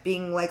they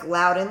being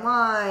loud in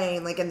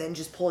line? And then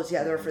just pull it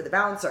together for the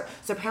bouncer.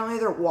 So apparently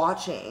they're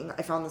watching.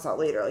 I found this out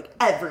later,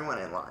 everyone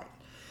in line.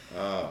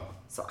 Oh.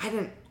 So I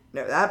didn't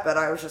know that, but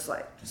I was just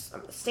I'm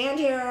gonna stand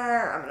here,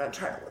 I'm gonna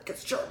try to look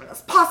as German as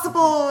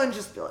possible and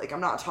just be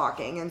I'm not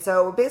talking. And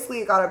so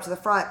basically it got up to the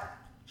front.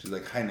 She's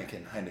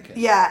Heineken.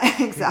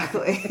 Yeah,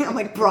 exactly. I'm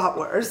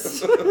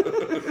bratwurst.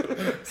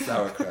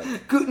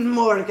 Sauerkraut. Guten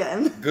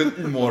Morgen.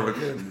 Guten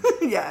Morgen.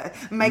 Yeah,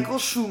 Michael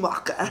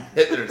Schumacher.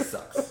 Hitler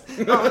sucks.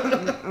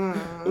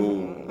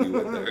 Ooh, we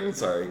went there.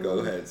 Sorry, go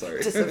ahead.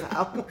 Sorry.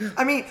 Disavow.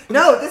 I mean,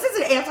 no, this is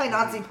an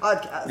anti-Nazi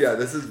podcast. Yeah,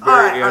 this is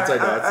very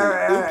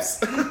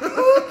anti-Nazi.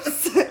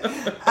 Oops.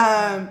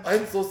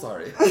 I'm so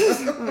sorry.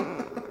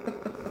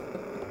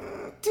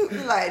 Too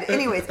lied.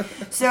 Anyways,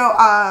 so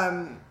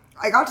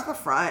I got to the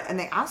front and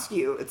they ask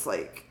you, it's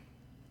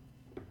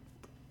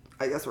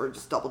I guess we're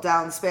just double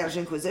down Spanish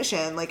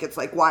Inquisition. Like, it's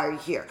like, why are you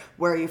here?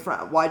 Where are you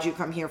from? Why'd you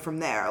come here from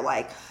there?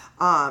 Like,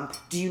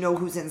 do you know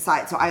who's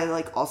inside? So I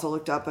like also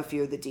looked up a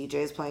few of the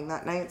DJs playing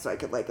that night, so I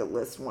could like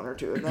list one or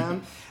two of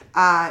them.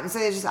 And so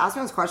they just asked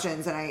me those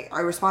questions, and I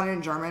responded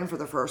in German for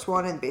the first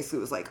one, and basically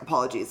was like,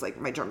 apologies, like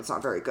my German's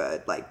not very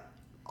good, like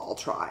I'll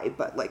try,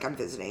 but like I'm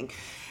visiting.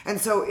 And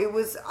so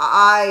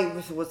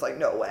I was like,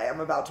 no way, I'm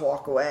about to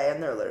walk away,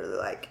 and they're literally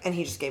like, and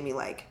he just gave me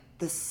like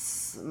the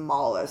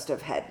smallest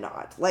of head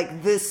nod,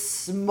 like the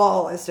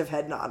smallest of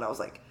head nod. And I was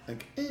like, I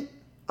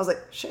was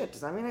like, shit,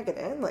 does that mean I get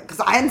in? Like, because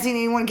I hadn't seen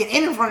anyone get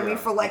in front of me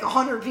for like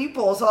 100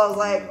 people. So I was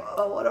like,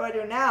 oh, what do I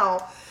do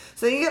now?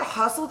 So you get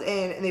hustled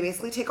in, and they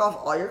basically take off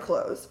all your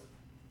clothes.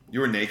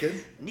 You were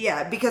naked?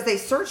 Yeah, because they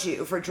search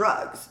you for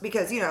drugs.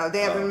 Because, you know,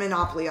 they have a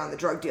monopoly on the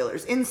drug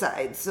dealers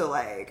inside. So,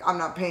 like, I'm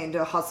not paying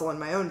to hustle in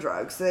my own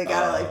drugs. So they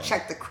gotta, like,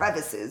 check the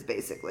crevices,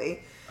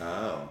 basically.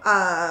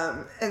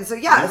 Oh. And so,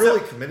 yeah. You're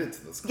really committed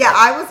to this club. Yeah,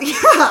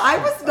 I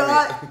was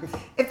not.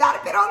 If that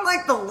had been on,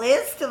 like, the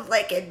list of,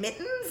 like,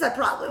 admittance, I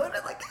probably would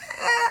have, like,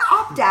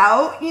 opt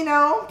out, you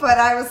know? But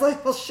I was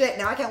like, well, shit,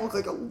 now I can't look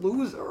like a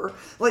loser.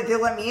 Like, they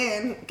let me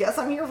in. Guess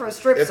I'm here for a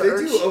strip search.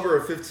 If they do over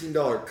a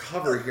 $15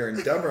 cover here in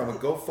Denver, I'm gonna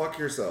go fuck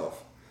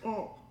yourself.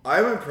 Oh.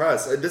 I'm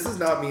impressed. This is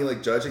not me,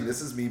 like, judging.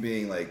 This is me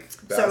being, like,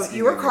 so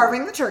you were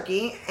carving the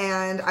turkey,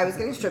 and I was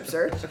getting strip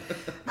searched.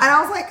 And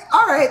I was like,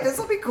 all right, this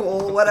will be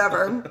cool,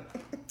 whatever.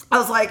 I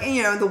was like, and,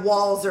 you know, the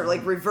walls are,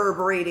 like,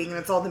 reverberating, and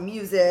it's all the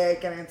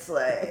music, and it's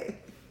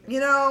like, you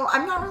know,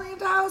 I'm not really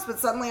into house, but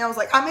suddenly I was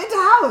like, I'm into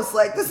house.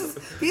 Like,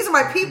 these are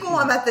my people.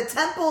 I'm at the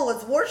temple.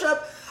 Let's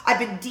worship. I've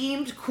been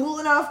deemed cool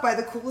enough by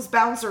the coolest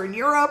bouncer in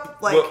Europe.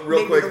 Like, well,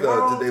 real quick, though,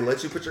 world. did they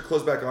let you put your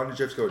clothes back on? Did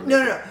you have to go?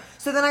 No.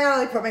 So then I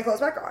gotta, like, put my clothes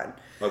back on.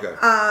 Okay.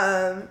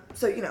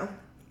 So, you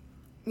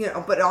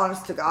know, but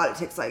honest to God, it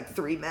takes, like,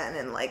 3 men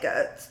and, like,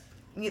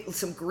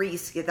 some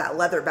grease to get that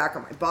leather back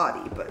on my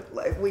body, but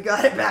like we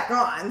got it back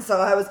on.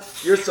 So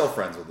You're still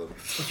friends with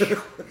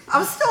them. I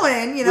was still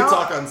in, you know. We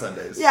talk on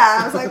Sundays. Yeah,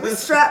 I was like,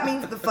 let's strap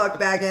me the fuck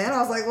back in. I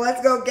was like,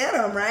 let's go get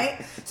him,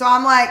 right? So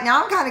I'm like,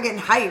 now I'm kind of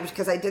getting hyped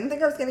because I didn't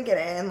think I was gonna get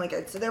in. Like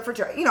I'd sit there for,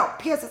 you know,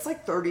 P.S. it's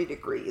like 30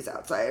 degrees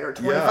outside or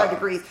 25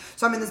 degrees.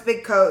 So I'm in this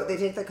big coat. They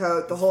take the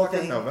coat, the whole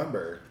thing.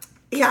 November.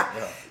 Yeah.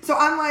 So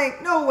I'm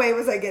like, no way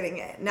was I getting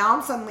in. Now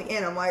I'm suddenly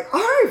in. I'm like,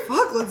 all right,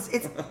 fuck,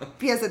 it's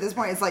P.S. at this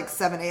point, it's like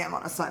 7 a.m.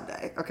 on a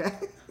Sunday, okay?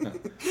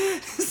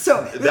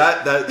 So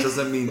that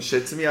doesn't mean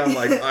shit to me. I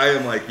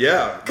am like,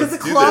 yeah. Because the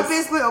club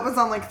basically opens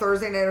on like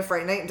Thursday night or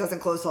Friday night and doesn't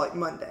close till like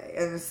Monday.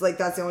 And it's like,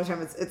 that's the only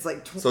time it's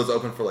like... So it's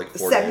open for like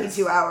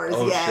 72 hours,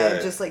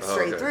 shit. just like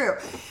straight through.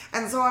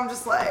 And so I'm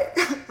just like,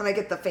 and I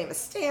get the famous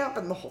stamp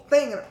and the whole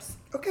thing, and I'm just,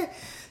 okay.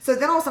 So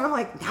then all of a sudden I'm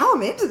like, now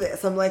I'm into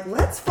this. I'm like,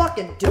 let's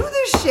fucking do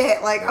this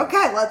shit. Like,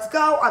 okay, let's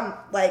go.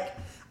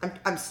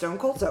 I'm stone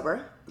cold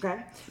sober.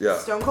 Okay. Yeah.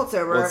 Stone cold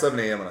sober. Well, it's 7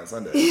 a.m. on a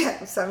Sunday.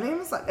 Yeah, 7 a.m.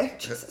 on Sunday.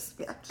 Jesus.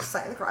 Yeah, just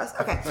sign the cross.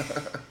 Okay.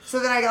 So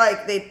then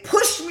they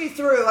pushed me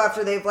through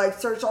after they've like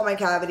searched all my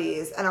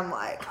cavities, and I'm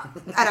like,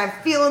 and I'm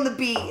feeling the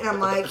beat, and I'm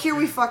like, here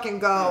we fucking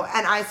go.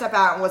 And I step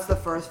out, and what's the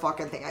first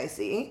fucking thing I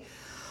see?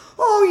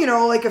 Oh, you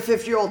know, like a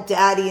 50-year-old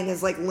daddy and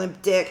his like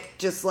limp dick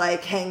just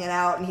like hanging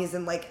out, and he's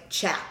in like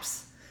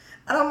chaps.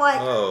 And I'm like,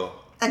 oh.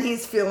 And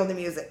he's feeling the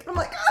music. I'm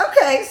like,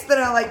 okay. So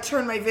then I like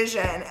turn my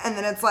vision, and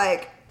then it's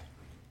like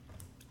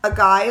a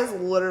guy is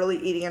literally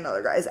eating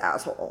another guy's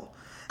asshole.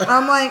 And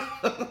I'm like,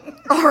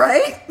 all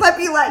right, let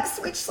me like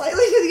switch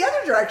slightly to the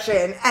other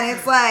direction. And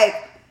it's like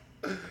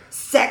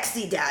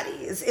sexy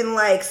daddies in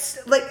like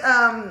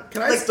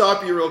Can I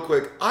stop you real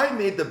quick? I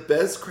made the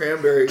best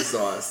cranberry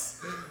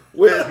sauce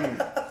with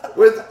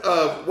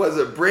was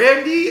it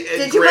brandy and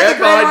Did you put the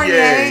Grand Marnier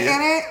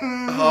in it?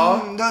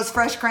 Huh? Those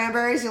fresh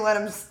cranberries, you let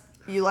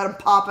them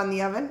pop in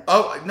the oven?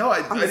 Oh, no,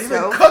 I didn't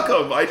even cook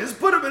them. I just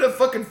put them in a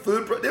fucking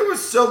food. They were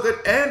so good.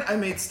 And I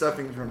made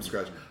stuffing from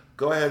scratch.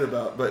 Go ahead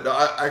but no,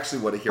 I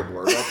actually want to hear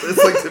more about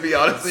this. Like, to be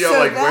honest with you, I'm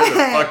like, where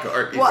the fuck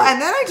are you? Well,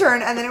 and then I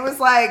turned, and then it was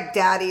like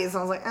daddies. And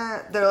I was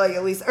like, they're like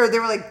at least, or they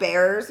were like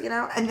bears, you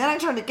know? And then I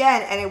turned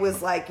again, and it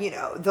was like, you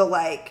know, the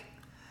like,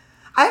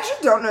 I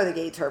actually don't know the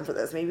gay term for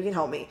this. Maybe you can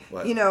help me.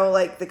 What? You know,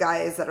 like the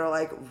guys that are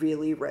like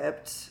really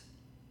ripped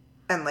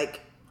and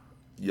like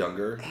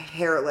younger,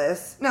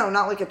 hairless. No,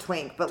 not like a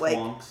twink, but like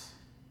Twonks.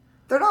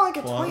 they're not like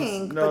a Twonks?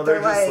 twink. No, but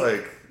they're they're just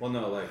like Well,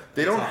 no, like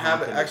they don't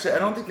have it. Actually, I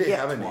don't think they Yeah.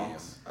 have a name.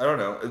 Twonks. I don't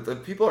know. If the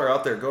people are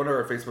out there, go to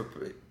our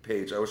Facebook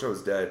page. I wish I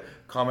was dead.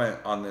 Comment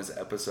on this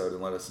episode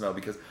and let us know,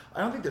 because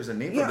I don't think there's a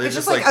name for You it. know, They're it's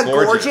just like like a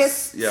gorgeous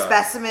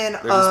specimen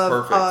They're just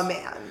of perfect. a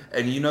man.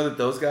 And you know that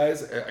those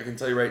guys, I can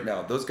tell you right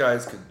now, those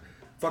guys could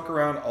fuck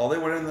around all they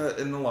want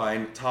in the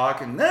line,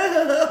 talk, and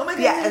oh my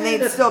god, Yeah, and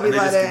they'd still be and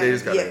let in. They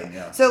just got in,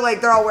 yeah. So like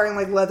they're all wearing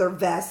like leather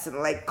vests and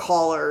like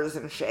collars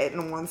and shit,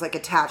 and one's like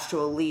attached to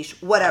a leash,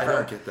 whatever. I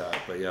don't get that,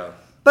 but yeah.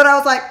 But I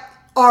was like,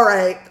 all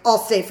right, I'll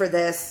stay for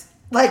this.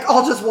 Like,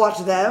 I'll just watch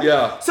them.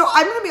 Yeah. So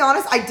I'm going to be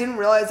honest, I didn't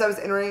realize I was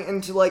entering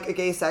into, like, a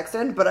gay sex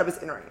den, but I was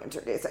entering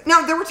into a gay sex.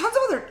 Now, there were tons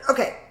of other...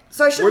 Okay,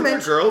 so I should Were mention...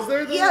 there girls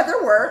there, though? Yeah,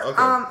 there were. Okay.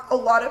 A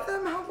lot of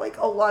them have, like,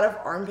 a lot of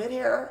armpit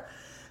hair.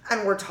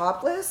 and we're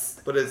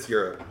topless. But it's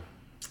Europe.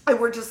 And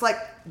we're just like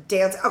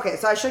dancing. Okay,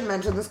 so I should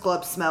mention this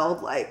club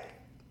smelled like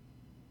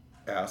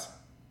Ass.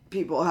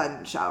 people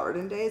hadn't showered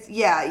in days.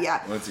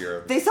 Yeah. Well, it's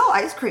Europe. They sell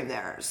ice cream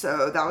there,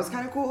 so that was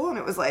kind of cool. And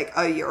it was like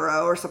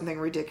 €1 or something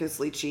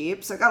ridiculously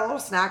cheap. So I got a little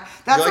snack.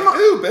 That's You're like,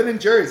 ooh, Ben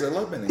and Jerry's. I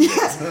love Ben and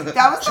Jerry's. that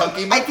was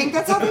Chunky I think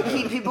that's how they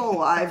keep people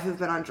alive who've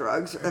been on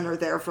drugs and are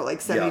there for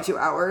like 72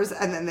 hours,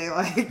 and then they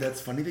like.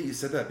 That's funny that you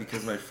said that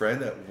because my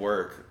friend at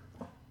work,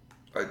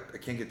 I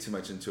can't get too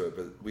much into it,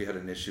 but we had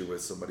an issue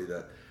with somebody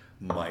that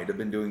might have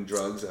been doing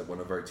drugs at one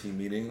of our team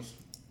meetings.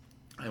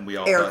 And we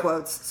all Air thought,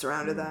 quotes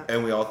surrounded that.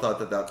 And we all thought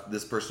that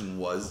this person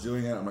was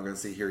doing it. I'm not going to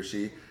say he or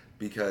she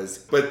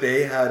but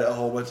they had a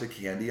whole bunch of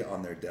candy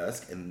on their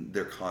desk and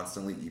they're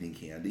constantly eating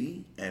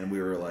candy. And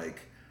we were like,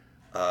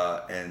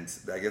 and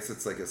I guess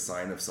it's like a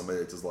sign of somebody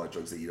that does a lot of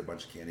drugs. They eat a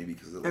bunch of candy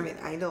because I mean,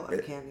 I don't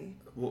like candy.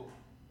 Well,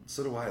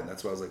 so do I, and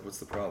that's why I was like, "What's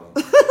the problem?"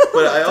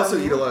 But I also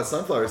eat a lot of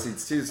sunflower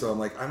seeds too, so I'm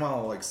like, I'm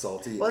all like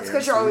salty. Well, it's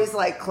because you're always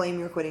like claim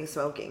you're quitting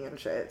smoking and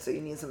shit, so you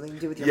need something to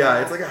do with your. Yeah,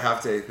 mouth. it's like a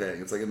half day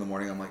thing. It's like in the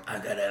morning, I'm like, I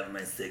gotta have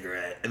my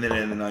cigarette, and then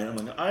in the night, I'm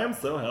like, I am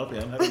so healthy.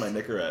 I'm having my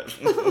Nicorette.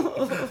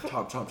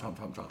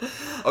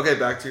 Chomp. Okay,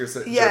 back to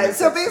your. Yeah,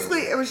 so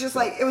basically, it was just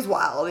like it was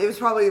wild. It was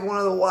probably one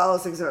of the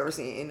wildest things I've ever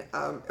seen.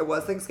 It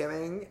was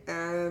Thanksgiving,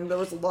 and there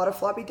was a lot of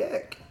floppy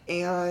dick.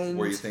 And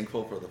were you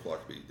thankful for the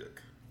floppy dick?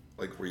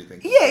 Like, were you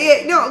thinking?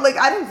 Yeah. No, like,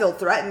 I didn't feel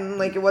threatened.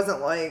 Like, it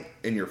wasn't like...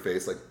 In your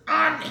face, like,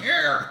 I'm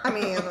here. I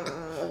mean,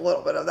 a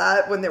little bit of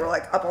that when they were,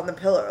 like, up on the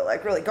pillar,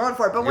 like, really going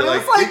for it. But You're when it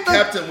was, like... Get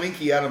Captain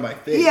Winky out of my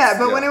face. Yeah,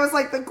 but when it was,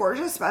 like, the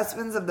gorgeous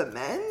specimens of the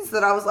men's,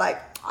 that I was like,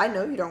 I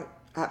know you don't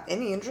have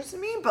any interest in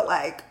me, but,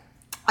 like,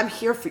 I'm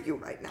here for you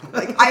right now.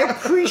 Like, I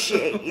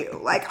appreciate you.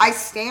 Like, I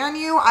stan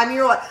you. I'm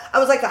your, like... I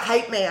was, like, the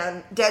hype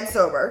man, dead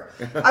sober.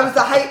 I was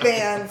the hype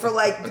man for,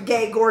 like, the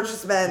gay,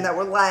 gorgeous men that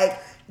were, like...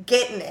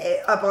 getting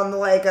it up on the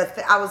like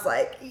I was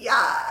like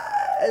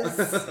yes,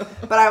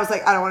 but I was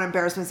like I don't want to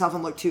embarrass myself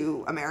and look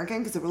too American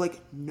because there were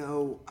like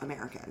no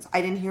Americans.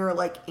 I didn't hear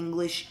like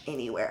English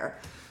anywhere,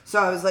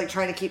 so I was like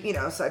trying to keep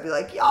so I'd be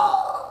like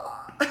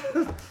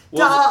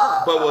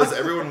but was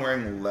everyone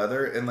wearing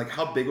leather? And like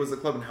how big was the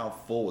club and how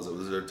full was it?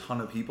 Was there a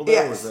ton of people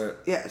there?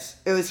 Yes,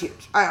 it was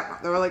huge. I don't know,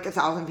 there were like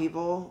 1,000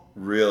 people,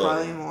 really,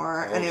 probably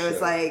more. Oh, and it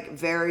was like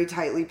very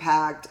tightly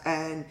packed.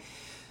 And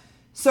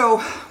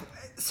so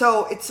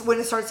it's when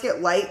it starts to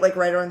get light, like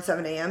right around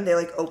 7 a.m., they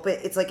like open,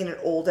 it's like in an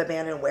old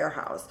abandoned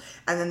warehouse.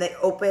 And then they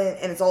open,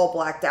 and it's all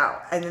blacked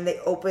out. And then they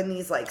open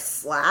these like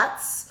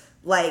slats,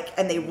 like,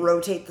 and they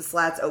rotate the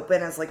slats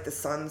open as like the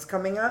sun's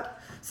coming up.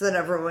 So then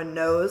everyone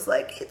knows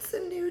like it's a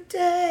new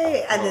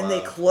day. And then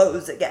they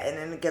close again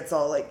and it gets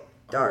all like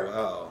dark. Oh,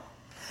 wow.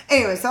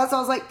 Anyway, so I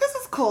was like, this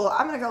is cool.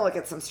 I'm going to go look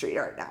at some street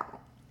art now.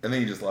 And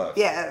then you just left.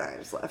 Yeah, and I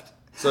just left.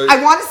 So I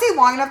want to stay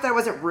long enough that I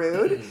wasn't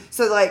rude.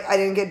 So like I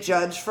didn't get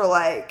judged for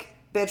like,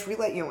 bitch, we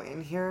let you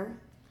in here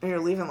and you're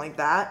leaving like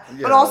that.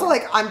 Yeah. But also,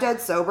 like, I'm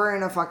dead sober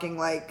in a fucking,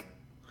 like...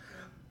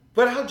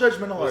 But how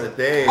judgmental are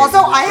they? Also,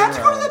 I had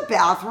to go to the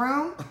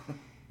bathroom.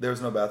 There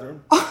was no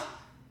bathroom?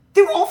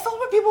 They were all filled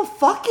with people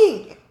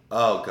fucking.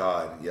 Oh,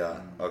 God.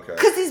 Yeah. Okay.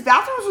 Because these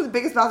bathrooms were the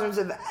biggest bathrooms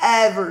I've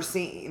ever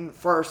seen,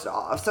 first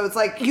off. So it's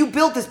like, you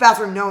built this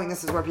bathroom knowing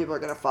this is where people are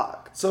going to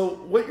fuck. So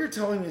what you're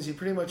telling me is you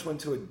pretty much went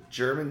to a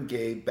German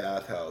gay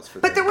bathhouse.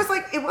 But there was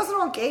like, it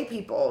wasn't all gay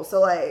people. So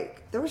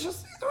like, there was a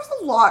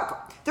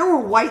lot. There were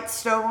white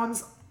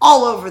stones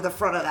all over the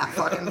front of that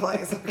fucking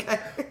place, okay?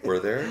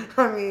 Were there?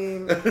 I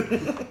mean...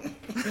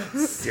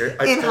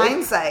 in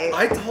hindsight.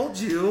 I told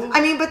you. I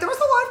mean, but there was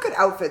a lot of good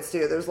outfits,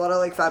 too. There was a lot of,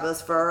 like, fabulous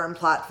fur and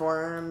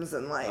platforms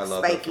and, like,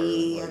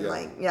 spiky and,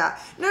 like, yeah.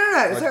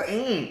 No. Like,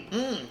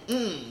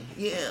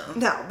 yeah.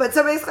 No, but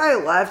so basically I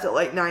left at,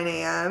 like, 9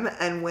 a.m.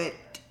 and went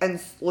and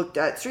looked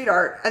at street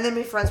art and then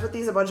made friends with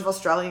a bunch of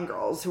Australian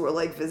girls who were,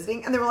 like,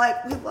 visiting. And they were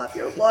like, we love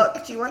your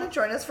look. Do you want to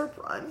join us for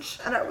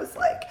brunch? And I was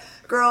like...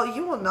 Girl,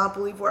 you will not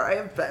believe where I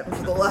have been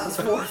for the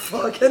last 4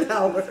 fucking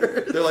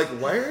hours. They're like,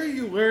 why are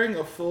you wearing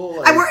a full...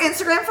 Like... And we're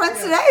Instagram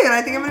friends today, and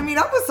I think I'm going to meet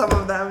up with some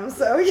of them,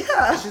 so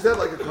yeah. She's at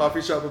like a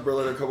coffee shop in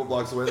Berlin a couple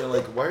blocks away, and they're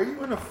like, why are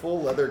you in a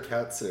full leather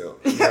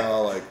catsuit? And they're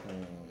all like...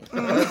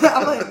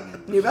 I'm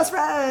like, new best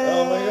friend.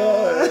 Oh my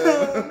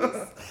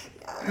God.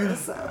 Yeah,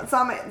 so it's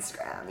on my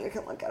Instagram. You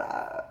can look it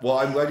up. Well,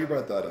 I'm glad you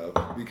brought that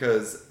up,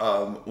 because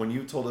when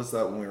you told us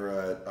that when we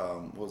were at,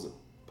 what was it,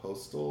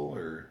 Postal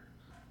or...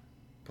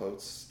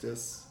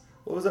 Postis?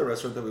 What was that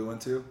restaurant that we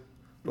went to?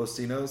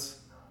 Postino's?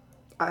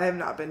 I have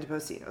not been to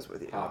Postino's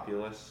with you.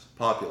 Populous.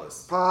 That's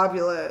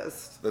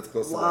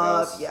close to the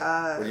Love, house.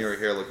 yes. When you were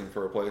here looking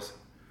for a place.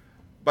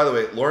 By the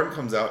way, Lauren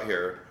comes out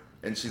here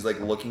and she's like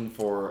looking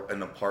for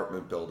an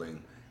apartment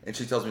building. And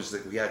she tells me, she's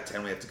like, we had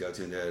 10 we have to go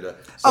to. And da, da, da.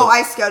 So,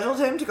 I scheduled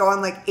him to go on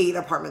like 8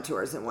 apartment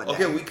tours in one day.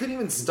 Okay, we couldn't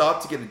even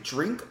stop to get a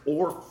drink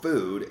or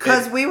food.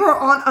 Because we were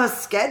on a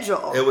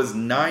schedule. It was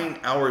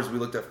 9 hours we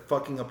looked at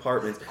fucking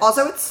apartments.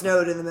 Also, it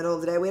snowed in the middle of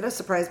the day. We had a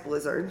surprise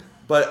blizzard.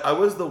 But I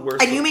was the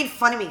worst. And you made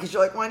fun of me because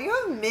you're like, why do you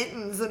have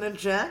mittens and a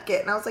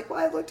jacket? And I was like, well,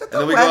 I looked at the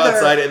And then we weather. go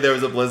outside and there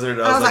was a blizzard.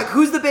 And I was like,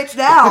 who's the bitch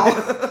now?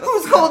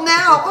 Who's cold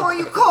now? Oh, are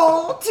you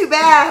cold? Too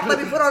bad.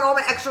 Let me put on all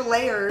my extra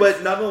layers.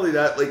 But not only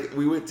that, like,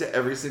 we went to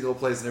every single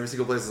place, and every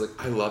single place was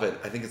like, I love it.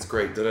 I think it's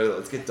great.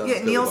 Let's get done.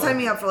 yeah, Neil signed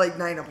me up for like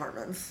 9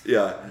 apartments.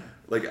 Yeah,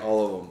 like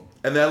all of them.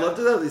 And then I loved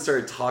it that they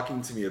started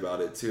talking to me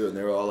about it too, and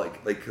they were all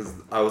like, because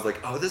I was like,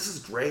 oh, this is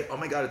great. Oh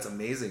my god, it's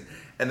amazing.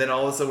 And then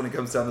all of a sudden, when it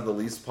comes down to the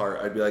lease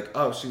part, I'd be like,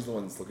 oh, she's the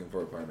one that's looking for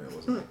an apartment. It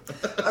wasn't me.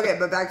 Okay,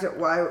 but back to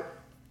why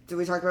did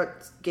we talk about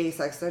gay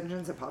sex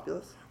dungeons at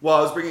Populous? Well,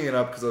 I was bringing it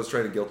up because I was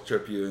trying to guilt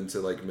trip you into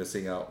like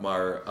missing out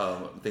my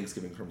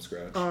Thanksgiving from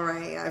scratch. All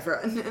right, I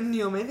forgot.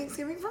 Neil made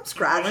Thanksgiving from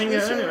scratch.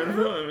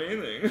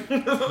 Amazing.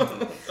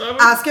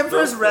 Ask him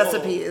for his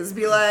recipes.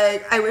 Be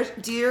like, I wish,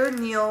 dear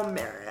Neil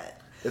Merritt.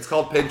 It's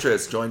called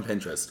Pinterest. Join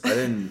Pinterest. I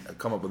didn't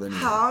come up with any.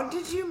 How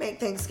did you make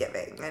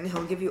Thanksgiving? And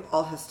he'll give you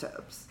all his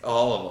tips.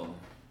 All of them.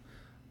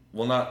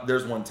 Well, not.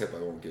 There's one tip I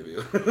won't give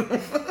you.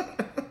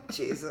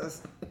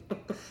 Jesus.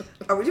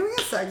 Are we doing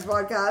a sex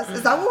podcast?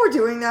 Is that what we're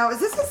doing now? Is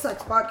this a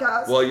sex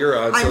podcast? Well, you're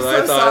on. I'm So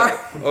so I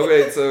thought. sorry.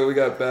 Okay, so we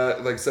got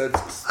bad like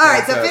sex. All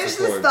right, so podcast finish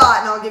this record. thought,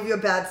 and I'll give you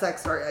a bad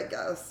sex story, I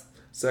guess.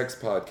 Sex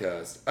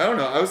podcast. I don't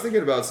know. I was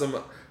thinking about some. Do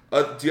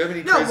you have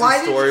any No, crazy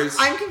why stories?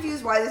 I'm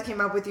confused why this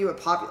came up with you at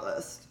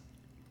Populist.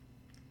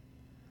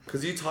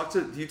 Because you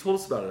told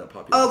us about it at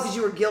Populous. Oh, because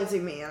you were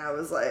guilting me, and I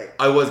was like,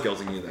 I was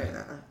guilting you then.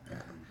 yeah.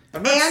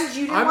 I'm not- And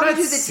you didn't I'm want to not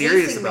do the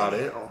serious tasting about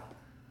menu. it.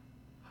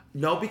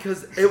 No,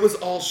 because it was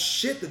all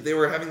shit that they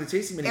were having the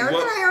tasting menu. Eric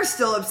What- and I are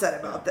still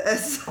upset about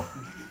this. Well,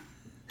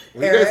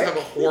 you Eric? guys have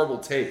a horrible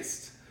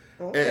taste.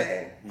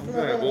 Okay. Okay,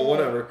 well,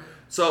 whatever.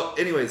 So,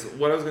 anyways,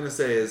 what I was going to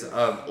say is,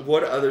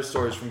 what other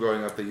stories from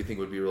growing up that you think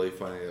would be really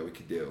funny that we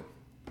could do?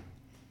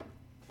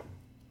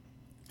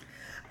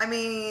 I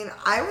mean,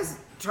 I was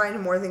trying to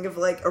more think of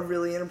like a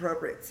really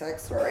inappropriate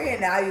sex story,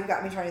 and now you've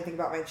got me trying to think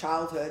about my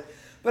childhood.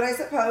 But I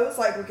suppose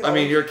like we could. I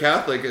mean, you're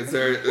Catholic. Is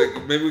there?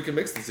 Like, maybe we can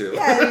mix the two.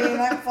 Yeah, I mean,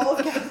 I'm full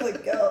of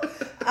Catholic guilt.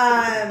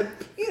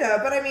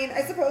 But I mean,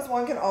 I suppose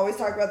one can always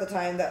talk about the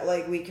time that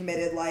like we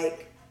committed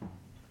like,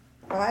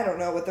 I don't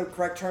know what the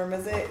correct term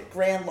is. It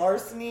grand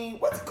larceny.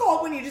 What's it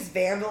called when you just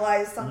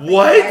vandalize something?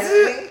 What?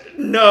 violently?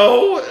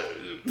 No.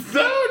 That's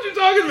not what you're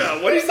talking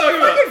about. What are you talking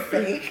about?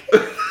 Fucking fake.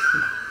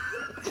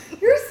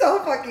 You're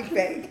so fucking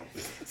fake.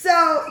 So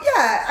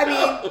yeah, I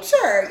mean,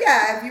 sure,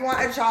 yeah. If you want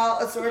a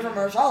story from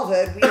our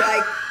childhood, we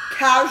like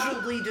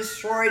casually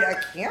destroyed a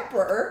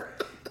camper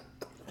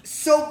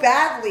so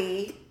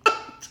badly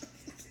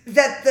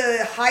that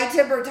the High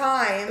Timber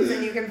Times,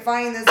 and you can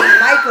find this in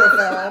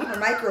microfilm or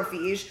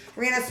microfiche,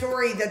 ran a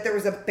story that there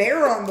was a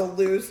bear on the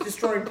loose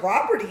destroying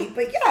property.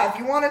 But yeah, if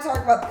you want to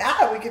talk about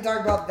that, we can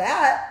talk about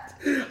that.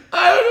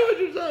 I don't know what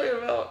you're talking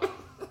about.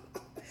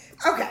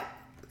 Okay,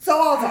 so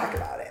I'll talk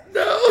about it.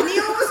 No.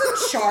 Neil was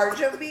in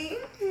charge of me.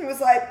 He was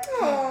like,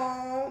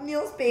 oh,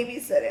 Neil's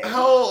babysitting.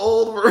 How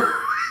old were we?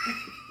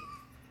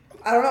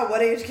 I don't know,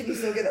 what age can you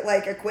still get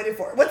like acquitted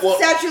for? What's Well-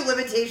 the statute of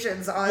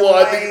limitations on Well,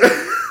 I like think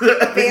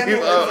I've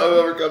vandalism?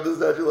 overcome the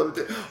statute of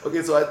limitations.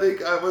 Okay, so I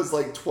think I was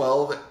like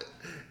 12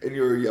 and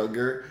you were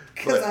younger.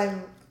 Because but-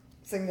 I'm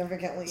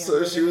significantly younger.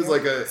 So she than was you.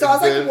 like a- So I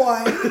was then- like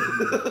 1.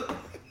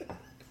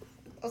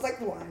 I was like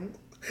 1.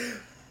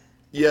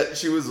 Yeah,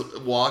 she was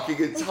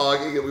walking and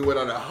talking, and we went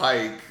on a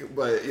hike.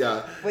 But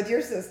yeah, With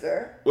your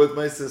sister. with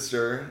my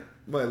sister,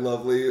 my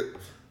lovely,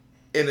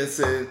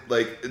 innocent,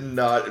 like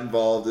not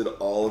involved at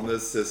all in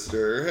this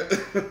sister,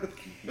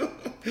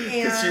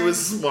 because she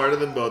was smarter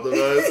than both of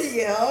us.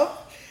 Yep.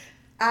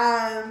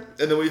 And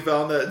then we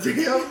found that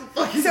damn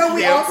fucking So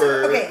we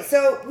camper.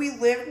 so we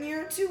lived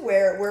near to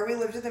where we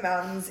lived in the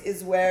mountains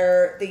is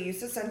where they used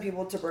to send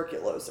people with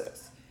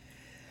tuberculosis.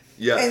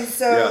 Yes. And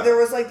so there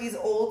was like these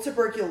old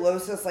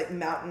tuberculosis like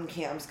mountain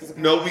camps because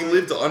No, we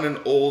lived on an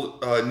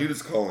old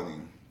nudist colony.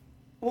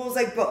 Well, it was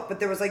like both, but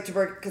there was like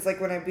because like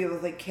when I'd be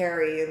with like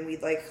Carrie and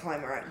we'd like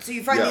climb around. So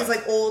you find Yeah. these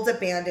like old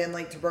abandoned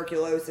like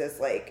tuberculosis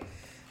like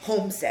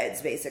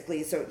homesteads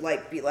basically. So it'd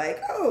like be like,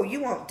 oh,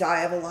 you won't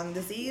die of a lung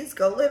disease.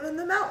 Go live in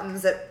the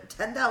mountains at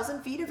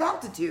 10,000 feet of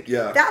altitude.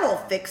 Yeah. That'll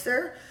fix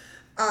her.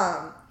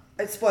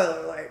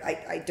 Spoiler alert,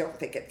 I don't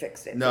think it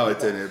fixed it. No, it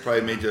didn't. It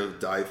probably made you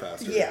die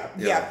faster.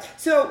 Yeah.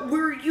 So we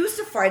were used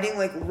to fighting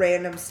like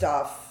random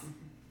stuff,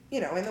 you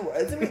know, in the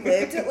woods, and we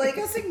lived at like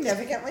a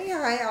significantly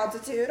high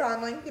altitude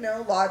on like, you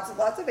know,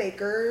 lots of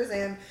acres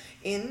and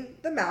in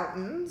the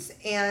mountains.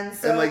 And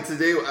so And like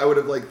today, I would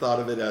have like thought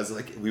of it as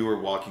like we were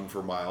walking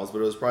for miles, but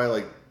it was probably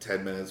like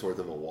 10 minutes worth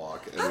of a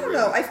walk. And I don't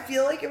know. I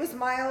feel like it was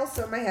miles,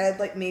 so in my head,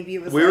 like maybe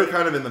it was we like were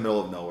kind of in the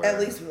middle of nowhere. at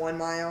least 1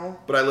 mile.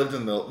 But I lived in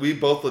the middle. We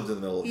both lived in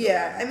the middle of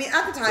Yeah, nowhere. I mean,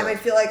 at the time, So- I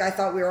feel like I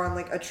thought we were on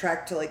like a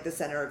trek to like the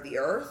center of the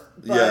earth.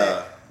 But,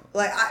 Yeah.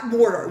 Like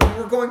Mordor,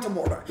 we were going to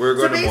Mordor. We were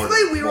going so to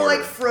basically, Mordor. we were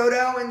like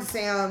Frodo and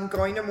Sam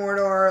going to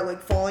Mordor,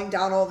 like falling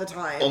down all the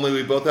time. Only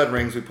we both had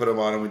rings, we put them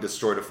on, and we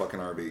destroyed a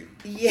fucking RV.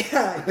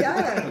 Yeah.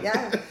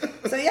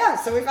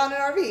 So we found an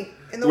RV.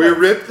 In the We woods.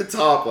 ripped the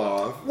top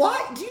off.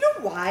 Why? Do you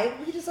know why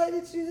we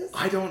decided to do this?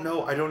 I don't know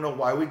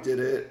why we did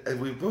it, and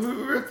we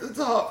ripped the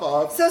top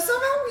off. So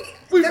somehow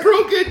We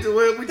broke into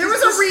it. We there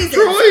just was a reason.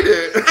 destroyed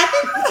it. I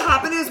think what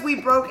happened is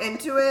we broke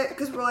into it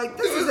because we're like,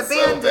 this is was so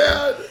abandoned.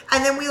 bad.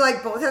 And then we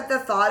like both had the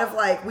thought of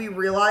like, we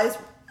realized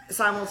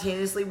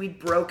simultaneously we'd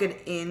broken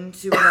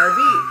into an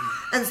RV.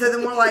 And so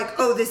then we're like,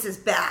 oh, this is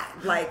bad.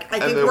 Like, I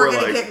think then we're we're going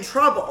to like- get in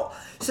trouble.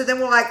 So then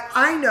we're like,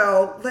 I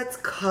know, let's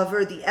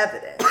cover the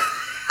evidence.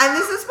 And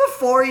this is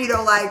before, you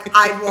know, like,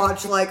 I'd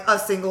watch, like, a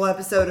single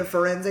episode of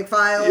Forensic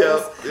Files.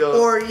 Yeah.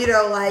 Or, you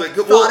know, like Like,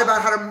 thought well-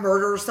 about how to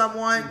murder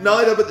someone. No,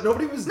 I know, but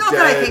nobody was Not dead.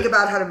 that I think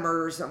about how to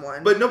murder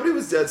someone. But nobody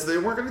was dead, so they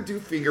weren't going to do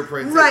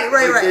fingerprints. Right.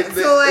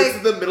 So, like- it's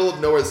in the middle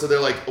of nowhere, so they're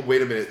like, oh,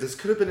 wait a minute, this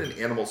could have been an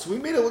animal. So we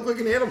made it look like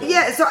an animal.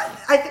 Yeah, so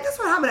I think that's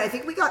what happened. I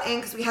think we got in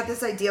because we had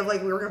this idea of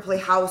like we were gonna play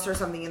house or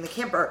something in the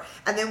camper,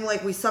 and then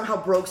like we somehow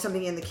broke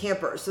something in the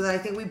camper. So then I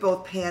think we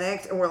both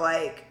panicked and we're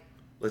like,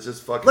 Let's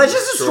just fucking let's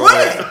just destroy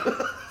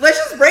it. Let's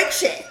just break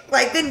shit.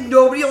 Like then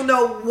nobody will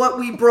know what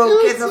we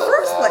broke It in the was so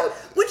first bad. place.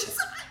 Which is,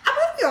 I'm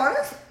gonna be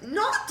honest,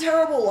 not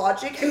terrible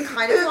logic and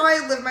kind of how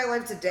I live my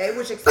life today,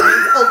 which explains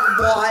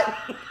a lot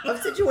of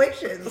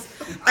situations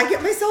I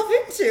get myself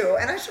into,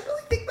 and I should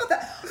really think about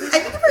that. I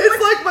think if I went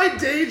It's like my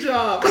day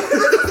job.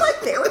 it's like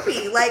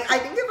therapy. Like, I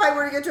think if I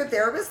were to get to a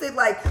therapist, they'd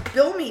like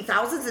bill me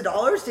thousands of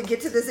dollars to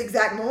get to this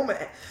exact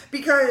moment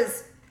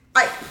because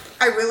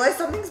I realize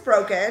something's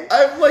broken.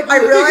 I'm like I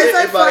living realize it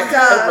I in my fucked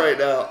head up. right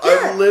now.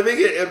 Yeah. I'm living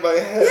it in my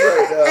head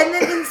right now. And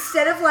then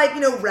instead of like, you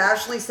know,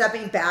 rationally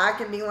stepping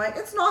back and being like,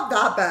 it's not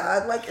that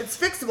bad, like it's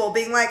fixable,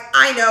 being like,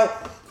 I know,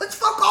 let's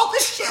fuck all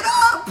this shit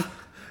up.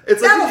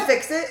 It's like That'll when you-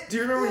 fix it. Do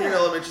you remember when Yeah. you're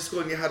in elementary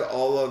school and you had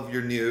all of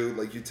your new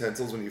like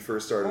utensils when you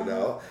first started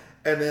out?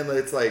 And then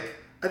it's like,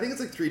 I think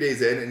it's like 3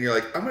 days in, and you're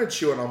like, I'm gonna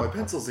chew on all my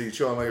pencils. So you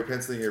chew on all your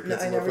pencils, and your No,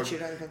 pencils. I never motherfucker.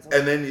 chewed on a pencil.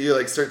 And then you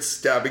like start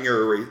stabbing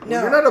your eraser.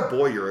 No. You're not a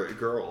boy, you're a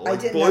girl. I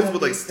Like did boys none of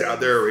would like these stab things.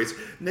 their eraser.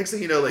 Next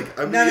thing you know, like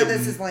I'm None gonna of be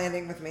this is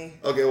landing with me.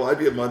 okay. Well, I'd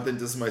be a month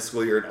into my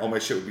school year, and all my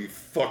shit would be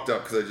fucked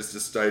up because I just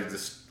decided to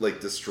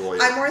like destroy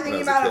it. I'm more when I thinking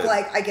was a about kid. it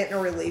like I get in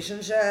a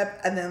relationship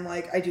and then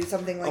like I do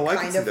something like Oh, I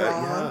can kind see of that.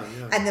 wrong,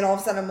 Yeah. and then all of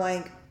a sudden I'm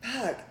like,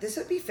 fuck, this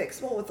would be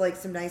fixable with like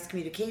some nice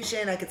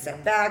communication. I could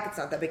step back. It's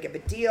not that big of a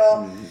deal.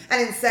 Mm-hmm.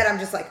 And instead I'm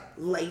just like,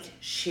 light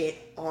shit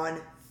on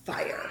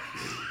fire.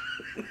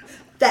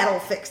 That'll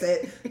fix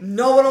it.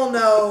 No one will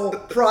know.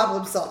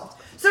 Problem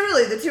solved. So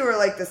really, the two are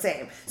like the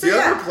same. So Do you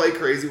yeah. ever play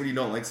crazy when you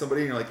don't like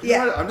somebody and you're like, you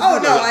Yeah. know what? I'm just Oh,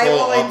 gonna no, go I full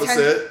will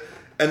opposite.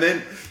 And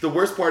then the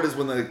worst part is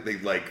when they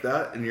like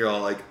that and you're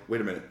all like,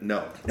 wait a minute,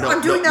 no. No,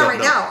 I'm doing that right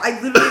now. I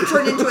literally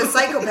turned into a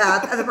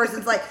psychopath, and the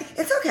person's like,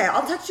 "It's okay,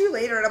 I'll touch you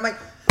later," and I'm like,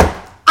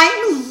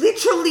 "I'm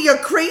literally a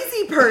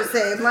crazy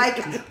person. Like,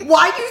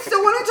 why do you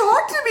still want to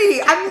talk to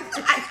me?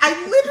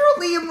 I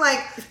literally am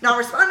like not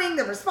responding,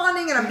 then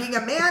responding, and I'm being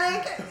a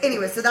manic.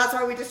 Anyway, so that's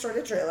why we destroyed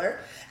a trailer,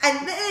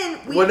 and then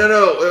we. Well,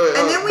 no. Wait,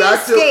 And then we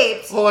back to-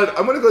 escaped. hold on,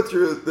 I'm gonna go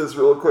through this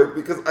real quick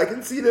because I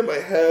can see it in my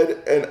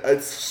head and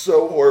it's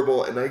so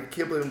horrible, and I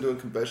can't believe I'm doing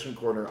confession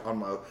corner on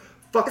my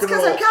fucking. It's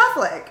because I'm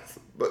Catholic.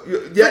 But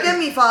yeah, Forgive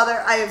me,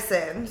 Father, I have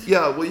sinned.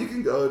 Yeah, well, you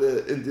can go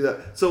and do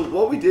that. So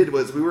what we did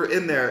was we were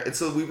in there, and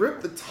so we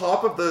ripped the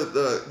top of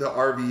the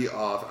RV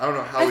off. I don't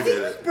know how I we think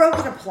did we it. broke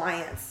an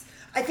appliance.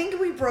 I think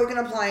we broke an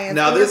appliance.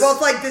 Now and this- we're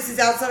both like, this is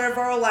outside of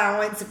our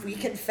allowance. If we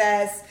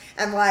confess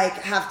and like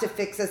have to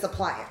fix this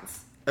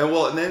appliance. And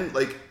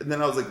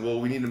then I was like, well,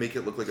 we need to make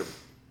it look like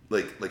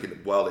a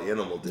wild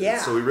animal did.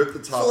 Yeah. So we ripped the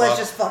top So let's off.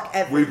 just fuck We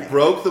everything.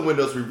 broke the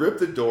windows. We ripped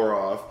the door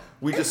off.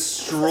 We It's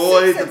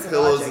destroyed a the sense of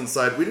pillows logic.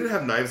 inside. We didn't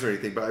have knives or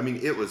anything, but I mean,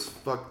 it was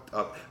fucked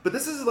up. But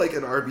this is like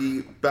an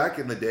RV back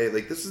in the day.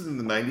 Like this is in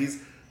the 90s.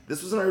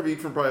 This was an RV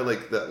from probably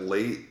like the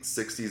late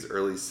 60s,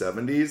 early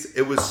 70s.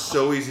 It was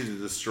so easy to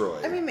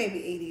destroy. I mean, maybe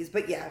 80s,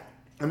 but yeah.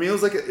 it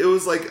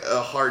was like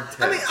a hard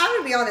test. I mean, I'm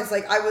gonna be honest.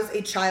 Like, I was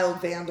a child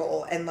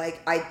vandal, and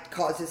like I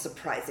caused a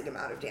surprising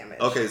amount of damage.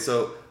 Okay,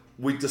 so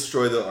we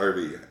destroy the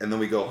RV and then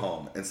we go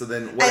home. And so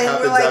then what And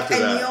happens we're like, after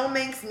and that? Neil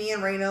makes me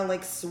and Raina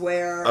like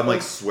swear. I'm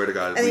like, swear to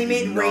God. and we he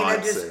made do not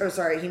Raina just, say. or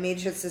sorry, he made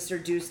his sister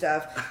do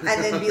stuff,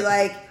 and then be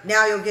like,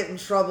 now you'll get in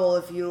trouble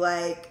if you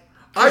like.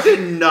 I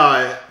did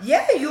not.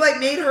 Yeah, you like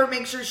made her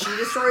make sure she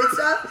destroyed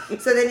stuff.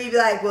 So then you'd be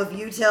like, well, if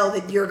you tell,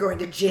 then you're going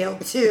to jail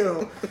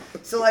too.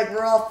 So like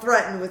we're all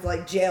threatened with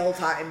like jail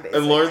time, basically.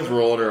 And Lauren's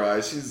rolling her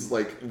eyes. She's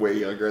like way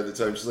younger at the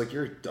time. She's like,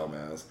 you're a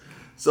dumbass.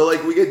 So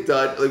like we get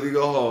done, like we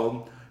go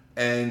home,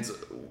 and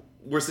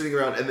we're sitting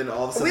around, and then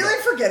all of a sudden, We like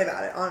forget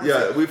about it, honestly.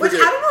 Yeah, we Which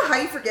forget. I don't know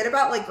how you forget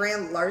about like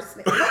grand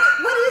larceny.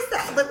 What is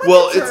that? Like, what's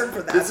well, the term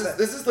for that? But-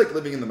 this is like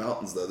living in the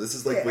mountains though. This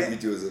is like what Yeah. you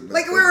do as a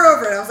like we were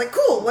over it. I was like,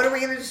 cool. What are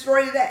we gonna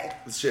destroy today?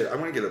 Shit, I'm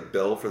gonna get a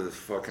bill for this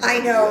fucking. I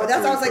RV know. after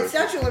That's we I was like, post it.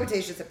 statute of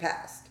limitations have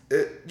passed.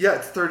 Yeah,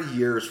 it's 30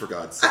 years for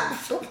God's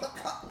sake.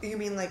 You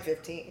mean like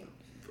 15?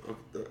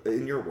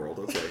 In your world,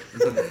 okay.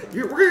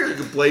 We're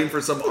gonna blame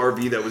for some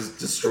RV that was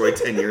destroyed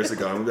 10 years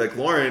ago. I'm gonna be like,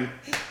 Lauren,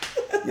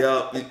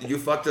 yeah, you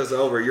fucked us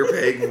over. You're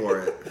paying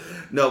for it.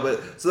 No,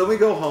 but so then we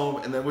go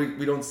home and then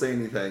we don't say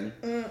anything.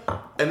 And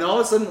then all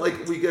of a sudden,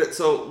 like we get,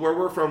 so where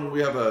we're from,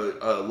 we have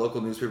a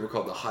local newspaper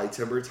called the High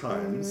Timber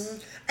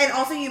Times. And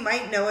also you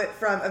might know it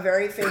from a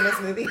very famous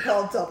movie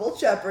called Double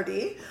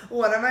Jeopardy,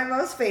 one of my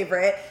most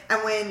favorite.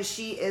 And when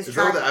she is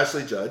that with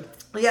Ashley Judd?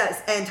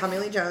 Yes, and Tommy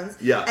Lee Jones.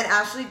 Yeah. And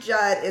Ashley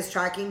Judd is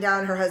tracking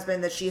down her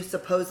husband that she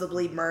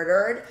supposedly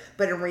murdered,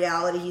 but in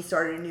reality he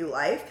started a new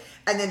life.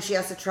 And then she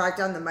has to track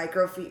down the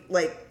microfiche.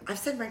 Like, I've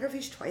said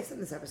microfiche twice in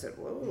this episode.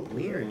 Whoa,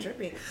 weird,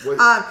 trippy.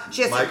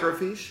 She has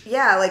microfiche?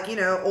 Yeah, like, you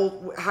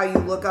know, how you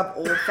look up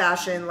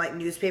old-fashioned, like,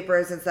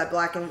 newspapers. It's that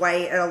black and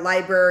white at a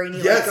library, and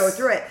you, like, go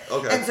through it.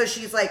 Okay. And so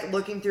she's, like,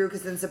 looking through,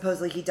 because then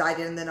supposedly he died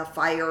in then a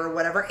fire or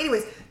whatever.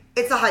 Anyways,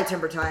 it's the High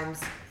Timber Times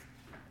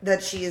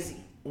that she is...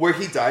 Where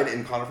he died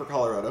in Conifer,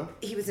 Colorado?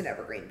 He was in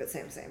Evergreen, but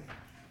same.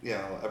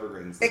 Yeah, well,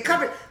 Evergreen's... It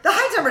covered... The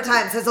High Timber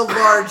Times has a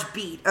large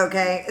beat,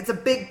 okay? It's a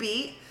big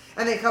beat,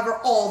 and they cover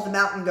all the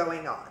mountain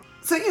going on.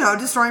 So, you know,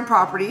 destroying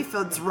property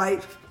fits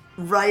right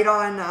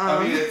on...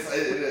 I mean,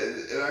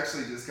 it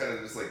actually just kind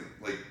of just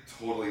like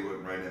totally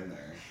went right in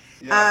there.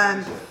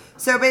 Yeah,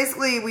 so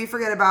basically, we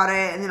forget about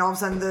it, and then all of a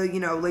sudden the,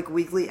 you know, like,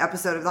 weekly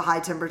episode of the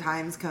High Timber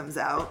Times comes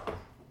out.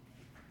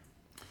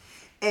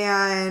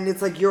 And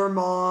it's like your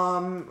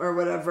mom or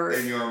whatever.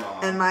 And your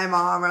mom. And my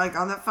mom are like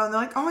on the phone.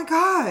 They're like, oh my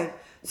God,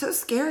 so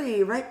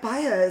scary, right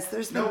by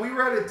us. No, we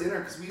were at a dinner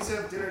because we used to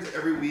have dinners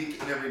every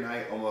week and every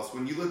night almost.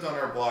 When you lived on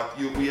our block,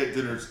 we had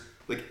dinners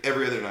like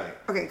every other night.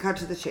 Okay, cut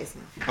to the chase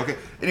now. Okay,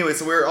 anyway,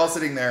 so we were all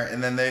sitting there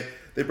and then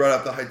they brought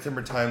up the High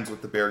Timber Times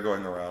with the bear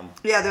going around.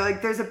 Yeah, they're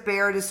like, there's a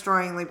bear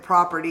destroying like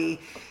property.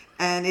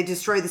 And it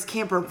destroyed this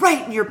camper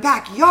right in your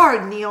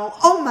backyard, Neil.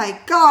 Oh my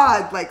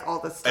God. Like all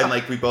this stuff. And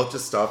like we both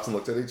just stopped and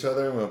looked at each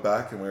other and went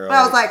back and we were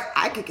I was like,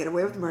 I could get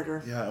away with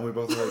murder. Yeah, and we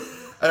both were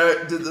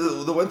like...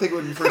 the one thing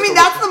when you first... I mean,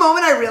 that's the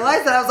moment I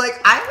realized that I was like,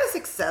 I'm a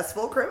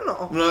successful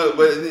criminal. No,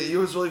 but it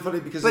was really funny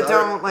because... But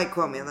don't like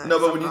quote me on that. No,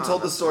 but when you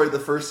told the story the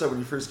first time when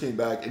you first came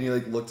back and you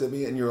like looked at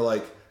me and you were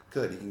like,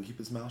 good, he can keep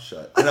his mouth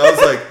shut. And I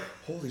was like...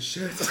 Holy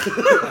shit.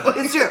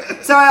 It's true.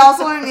 So I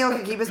also learned Neil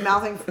could keep his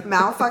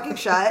mouth fucking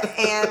shut,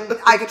 and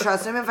I could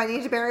trust him if I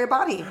needed to bury a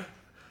body.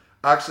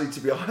 Actually, to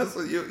be honest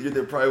with you,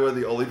 you're probably one of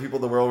the only people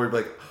in the world where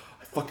you're like,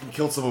 I fucking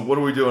killed someone. What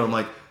are we doing? I'm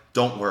like,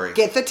 don't worry.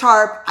 Get the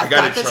tarp. I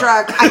got the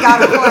truck. I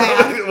got a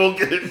plan. We'll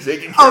get it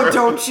taken care of. Oh,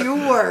 don't you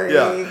worry.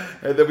 Yeah.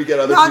 And then we get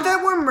other Not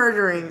that we're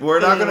murdering.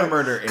 We're not going to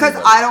murder anyone.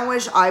 Because I don't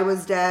wish I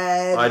was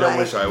dead. I don't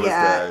wish I was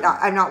dead.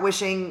 I'm not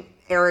wishing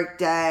Eric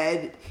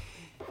dead.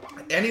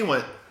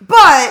 Anyone.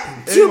 But,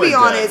 to be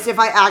honest, if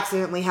I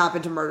accidentally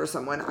happened to murder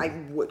someone, I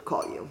would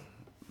call you.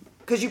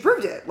 Because you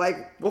proved it.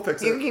 Like, we'll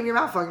fix it. You can keep your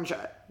mouth fucking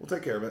shut. We'll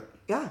take care of it.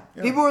 Yeah.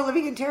 People were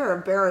living in terror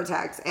of bear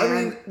attacks,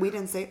 and we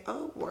didn't say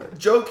a word.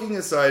 Joking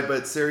aside,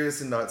 but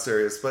serious and not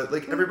serious, but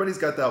like everybody's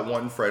got that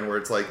one friend where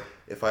it's like,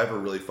 if I ever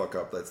really fuck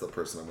up, that's the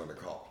person I'm going to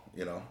call,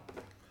 you know?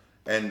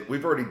 And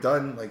we've already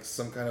done like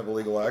some kind of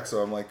illegal act, so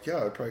I'm like,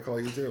 yeah, I'd probably call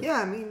you too.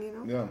 Yeah, I mean, you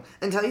know. Yeah.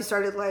 Until you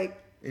started like...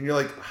 And you're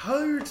like, how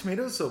are your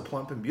tomatoes so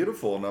plump and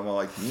beautiful? And I'm all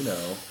like, you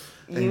know.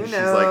 And you she's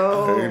know.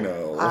 like, I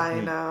know. I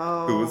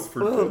know. Who's for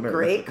dinner?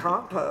 Great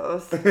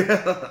compost. Did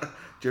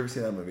you ever see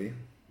that movie?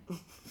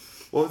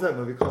 What was that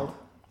movie called?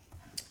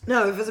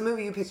 No, if it was a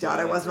movie you picked out,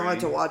 I wasn't allowed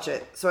to watch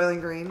it.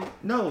 Soylent Green?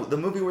 No, the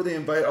movie where they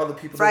invite all the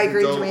people Fried that they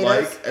green don't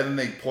tomatoes? like, and then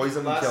they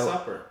poison and kill. Last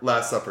Supper.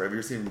 Last Supper. Have you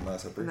ever seen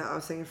Last Supper? No, I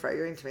was thinking fried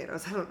green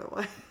tomatoes. I don't know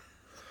why.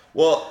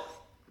 Well,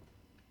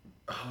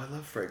 I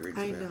love fried green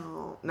I tomatoes.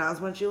 know. Not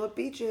as much you love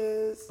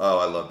beaches. Oh,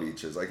 I love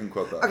beaches. I can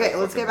quote that. Okay,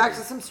 let's get back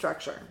to some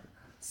structure.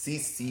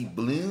 CC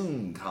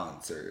Bloom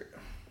concert.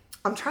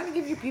 I'm trying to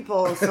give you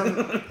people some...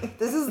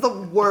 This is the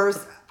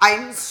worst.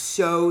 I'm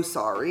so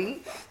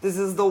sorry. This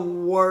is the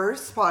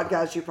worst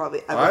podcast you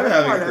probably ever I'm been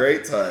having part a of.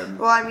 great time.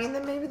 Well, I mean,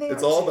 then maybe they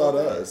It's are all too. about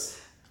us.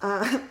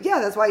 Yeah,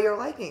 that's why you're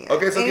liking it.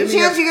 Okay, so any give me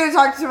chance a- you're gonna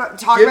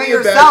talk give about me a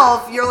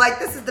yourself, you're like,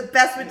 this is the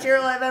best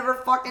material I've ever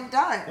fucking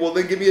done. Well,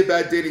 then give me a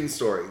bad dating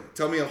story.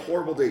 Tell me a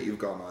horrible date you've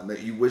gone on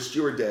that you wished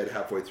you were dead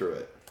halfway through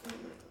it.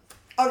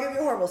 I'll give you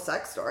a horrible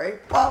sex story.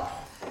 Well,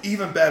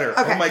 Even better.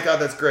 Okay. Oh my god,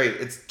 that's great.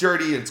 It's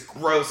dirty, it's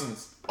gross, and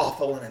it's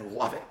awful, and I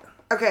love it.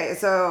 okay,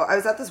 so I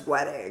was at this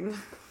wedding.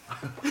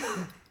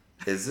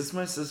 Is this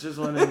my sister's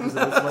wedding? Because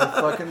that's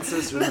my fucking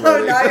sister's No,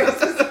 wedding. not your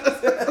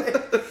sister's wedding.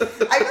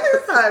 I feel like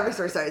that's how every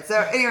story started. So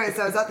anyway,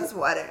 so I was at this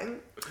wedding.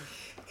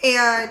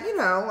 And, you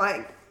know,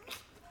 like,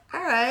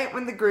 all right,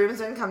 when the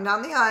groomsmen come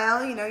down the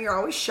aisle, you know, you're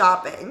always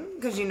shopping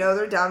because you know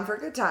they're down for a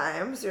good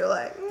time. So you're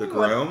like... The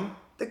groom?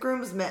 The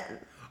groomsmen.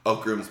 Oh,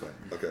 groomsmen.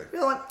 Okay.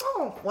 You're like,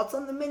 oh, what's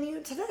on the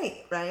menu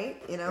tonight,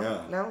 right? You know?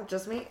 Yeah. No,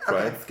 just me?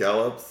 Fried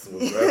scallops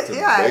with wrapped in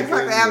Yeah, bacon,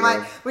 exactly. you I'm know.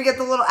 like, we get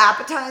the little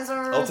appetizers,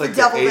 I'll take the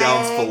deviled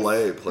 8-ounce eggs.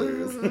 filet,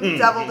 please.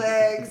 Deviled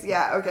eggs.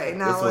 Yeah, okay.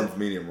 Now This one's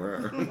medium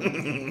rare.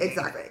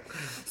 exactly.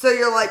 So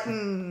you're like,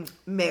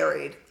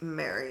 married.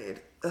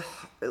 Ugh,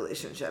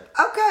 relationship.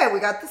 Okay, we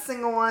got the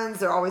single ones.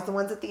 They're always the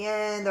ones at the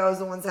end. They're always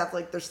the ones that have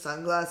like their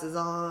sunglasses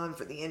on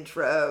for the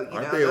intro.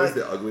 Aren't they always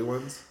the ugly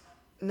ones?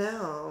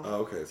 No. Oh,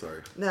 okay,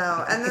 sorry.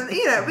 No. And then,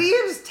 you know, but you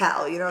can just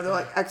tell, you know, they're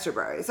like extra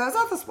berry. So I was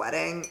at this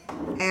wedding,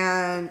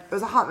 and it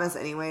was a hot mess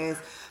anyways.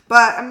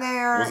 But I'm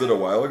there. Was it a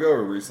while ago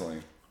or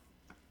recently?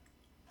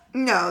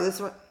 No,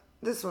 this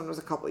one was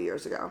a couple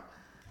years ago.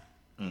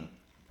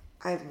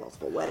 I have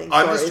multiple wedding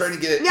I'm stories. just trying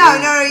to get No,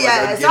 like,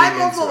 yeah. I'm So I have getting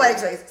multiple into wedding it.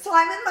 stories. So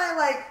I'm in my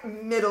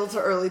like middle to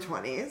early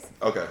 20s.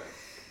 Okay.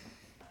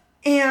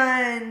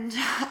 And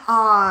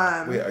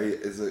Wait,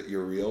 is it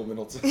your real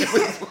Middleton?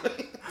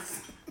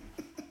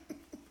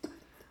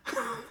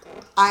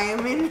 I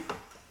am in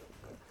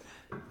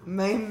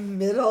my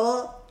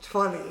middle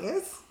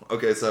 20s.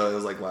 Okay, so it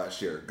was like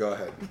last year. Go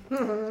ahead.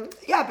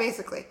 Yeah,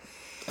 basically.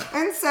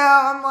 And so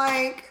I'm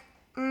like,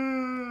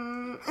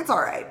 it's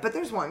all right. But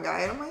there's one guy,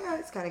 and I'm like,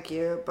 it's kind of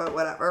cute, but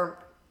whatever.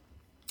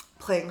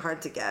 Playing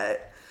hard to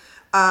get.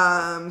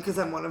 Because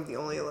I'm one of the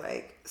only,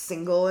 like,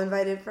 single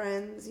invited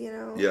friends, you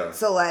know? Yeah.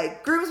 So,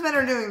 like, groomsmen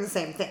are doing the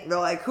same thing. They're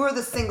like, who are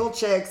the single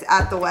chicks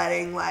at the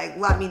wedding? Like,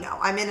 let me know.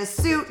 I'm in a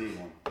suit.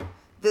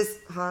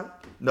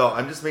 No,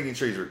 I'm just making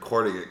sure he's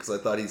recording it because I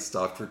thought he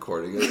stopped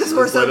recording it. Because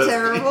we're so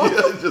terrible.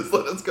 Yeah, just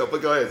let us go.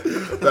 But go ahead.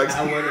 Back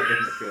That would have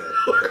been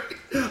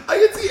good. I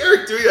can see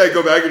Eric doing that. I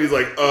go back and he's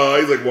like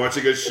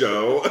watching a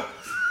show.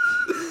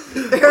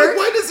 Eric,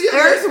 why does he have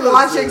Eric's headphones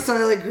watching in?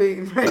 Soylent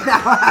Green right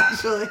now,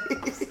 actually.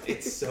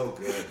 It's so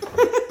good.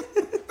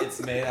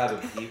 It's made out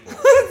of people.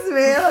 It's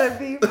made out of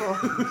people.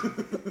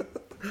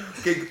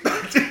 Okay,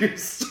 back to your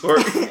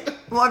story.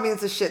 Well, I mean,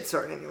 it's a shit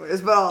story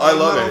anyways, but I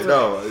love it.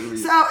 No.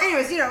 So,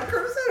 anyways, you know,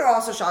 groomsmen are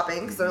also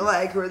shopping because they're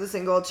like, who are the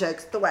single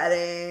chicks at the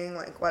wedding?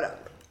 Like, whatever.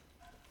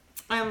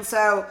 And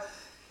so,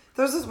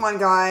 there's this one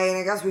guy, and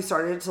I guess we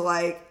started to,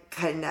 like,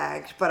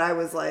 connect, but I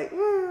was like,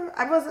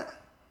 I wasn't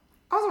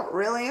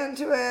really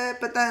into it,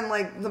 but then,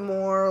 like, the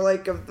more,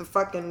 like, of the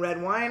fucking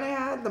red wine I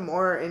had, the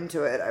more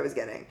into it I was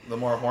getting. The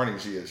more horny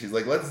she is. She's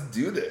like, let's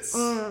do this.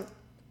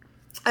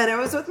 And I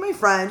was with my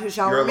friend who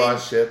shot You're a me.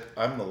 lost ship.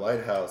 I'm the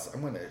lighthouse. I'm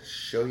going to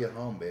show you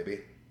home, baby.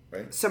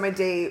 Right? So my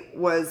date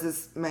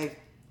was my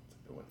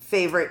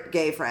favorite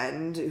gay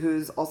friend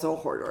who's also a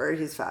hoarder.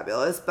 He's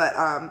fabulous, but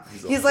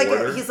he's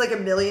like a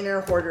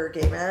millionaire hoarder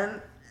gay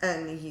man,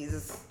 and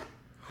he's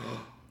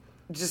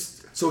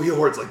just So he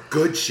hoards like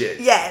good shit.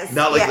 Yes.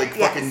 Not like yes,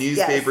 fucking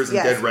newspapers and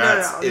yes. dead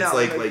rats. No, it's no,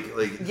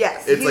 like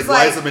yes. It's He's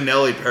like Liza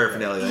Minnelli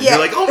paraphernalia. Yeah. You're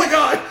like, oh my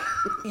god.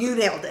 You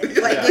nailed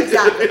it. Like, Yeah.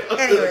 exactly.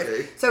 Okay.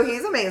 Anyways, so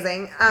he's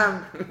amazing.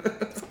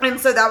 And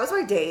so that was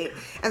my date.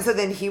 And so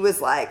then he was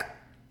like,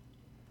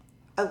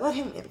 I let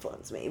him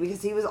influence me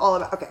because he was all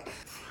about, okay.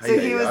 So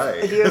he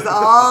was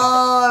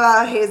all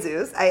about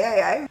Jesus.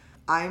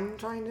 I'm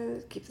trying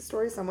to keep the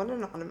story somewhat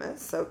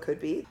anonymous, so it could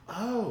be.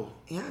 Oh.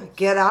 Yeah,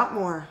 get out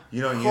more.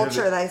 You know,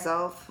 culture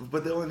thyself.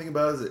 But the only thing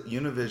about it is that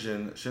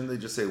Univision, shouldn't they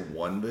just say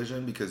One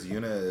Vision? Because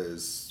Una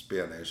is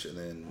Spanish and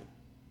then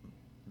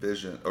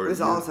Vision. Or It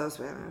was also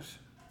Spanish.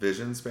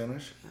 Vision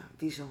Spanish? Yeah,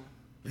 Vision.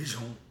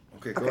 Vision.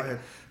 Okay, go ahead.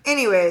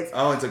 Anyways.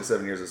 I only took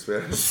 7 years of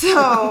Spanish.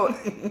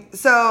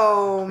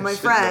 So my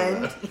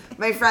friend,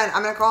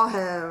 I'm going to call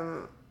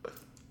him.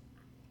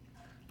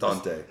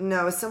 Dante.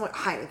 No, it's similar.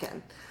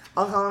 Heineken.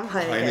 I'll call him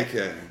Heineken.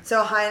 Heineken.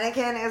 So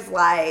Heineken is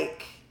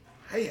like,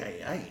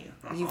 Hey.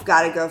 you've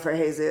got to go for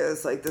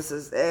Jesus. Like, this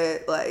is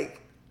it.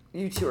 Like,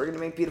 you two are going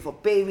to make beautiful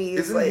babies.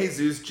 Isn't like,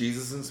 Jesus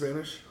Jesus in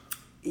Spanish?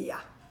 Yeah.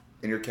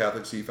 And you're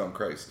Catholic, so you found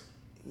Christ.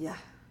 Yeah.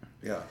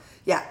 Yeah.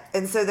 Yeah.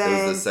 And so It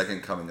then. was the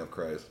second coming of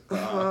Christ.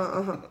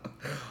 I'm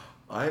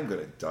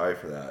gonna die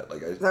for that.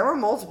 There were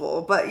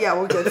multiple, but yeah,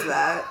 we'll get to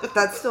that.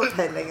 That's still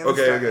pending. In the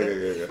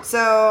Okay. story.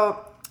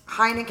 So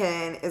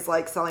Heineken is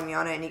like selling me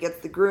on it, and he gets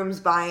the groom's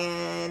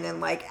buy-in,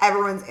 and like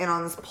everyone's in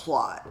on this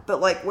plot.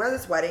 But like where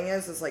this wedding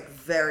is like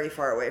very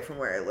far away from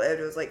where I lived.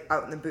 It was like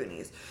out in the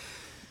boonies.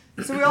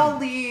 So we all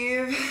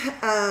leave,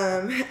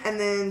 and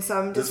then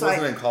some This decide.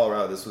 wasn't in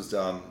Colorado. This was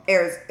down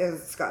Airs in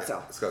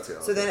Scottsdale.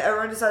 Scottsdale. So then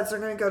everyone decides they're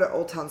going to go to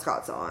Old Town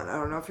Scottsdale, and I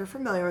don't know if you're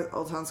familiar with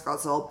Old Town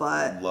Scottsdale,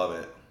 but Love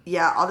it.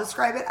 yeah, I'll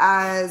describe it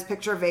as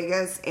picture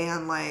Vegas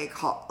and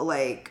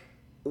like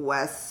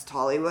West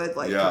Hollywood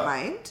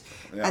combined,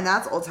 and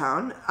that's Old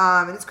Town,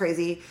 and it's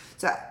crazy.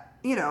 So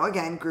you know,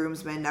 again,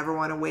 groomsmen never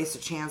want to waste a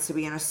chance to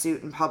be in a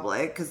suit in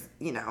public because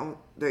you know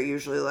they're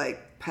usually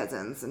like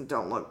peasants and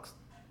don't look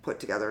put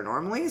together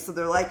normally. So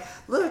they're like,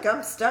 look,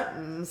 I'm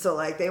stunting. So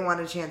like they want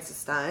a chance to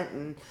stunt,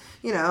 and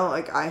you know,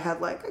 like I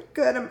had like a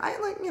good, I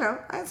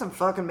had some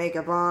fucking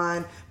makeup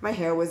on, my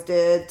hair was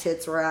did,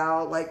 tits were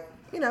out, like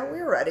you know, we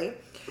were ready.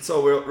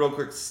 So real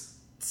quick,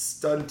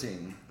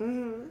 stunting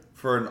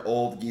for an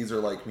old geezer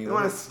like me. You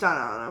want to stunt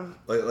on them.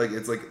 Like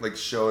it's like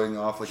showing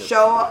off like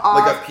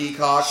a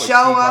peacock.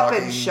 Show up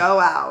and show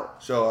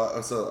out. Show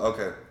up. So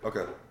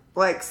okay.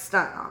 Like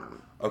stunt on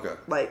them. Okay.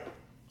 Like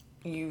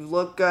you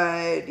look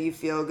good, you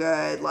feel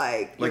good,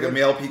 like a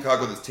male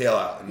peacock with his tail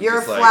out. And you're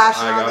just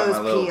flashing I on got those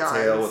my little peons.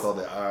 tail with all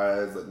the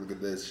eyes. Like look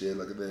at this shit.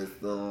 Look at this.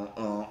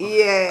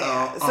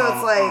 Yeah. So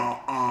it's like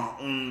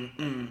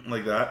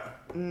like that.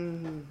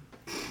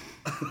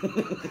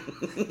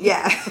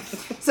 Yeah.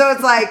 So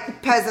it's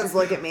like, peasants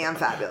look at me, I'm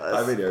fabulous.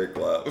 I made Eric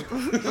clap.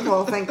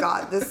 Well, thank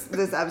God. This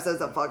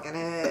episode's a fucking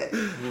hit.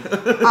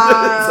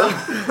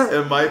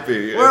 It might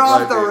be. We're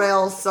off the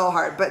rails so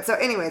hard. But so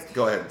anyways.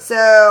 Go ahead. So,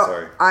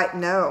 Sorry.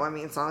 I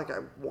mean, it's not like I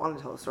want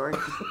to tell a story.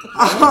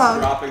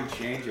 Dropping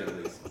change at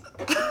least.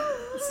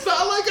 It's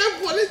not like I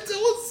want to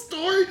tell a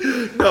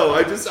story. No,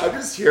 I'm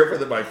just here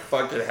for my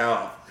fucking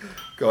help.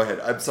 Go ahead.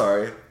 I'm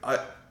sorry.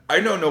 I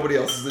know nobody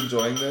else is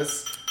enjoying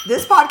this.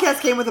 This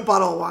podcast came with a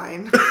bottle of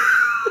wine.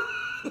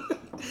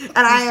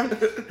 And I am...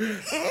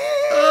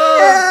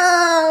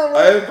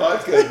 I have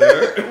vodka in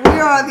there. We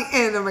are on the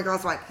end of my glass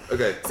of wine.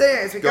 Okay. So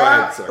anyways, we Go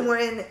got ahead, sorry. we're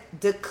in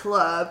the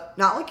club.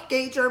 Not like a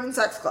gay German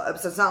sex club,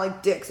 so it's not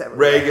like dicks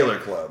everywhere. Regular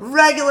club.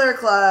 Regular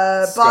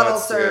club, bottle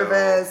Scottsdale,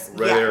 service.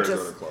 Red Yeah, Arizona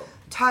just club.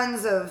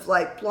 tons of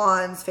like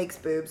blondes, fake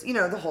boobs, you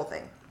know, the whole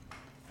thing.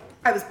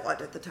 I was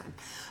blonde at the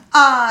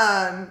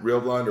time.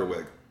 Real blonde or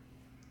wig?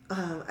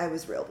 I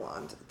was real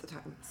blonde at the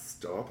time.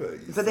 Stop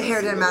it. But the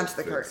hair didn't match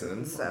the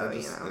curtains, so,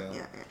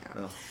 yeah.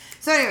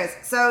 So anyways,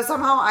 so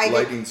somehow I get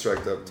Lightning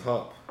struck up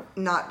top,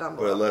 not done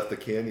but it left the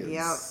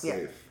canyons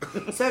safe.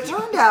 So it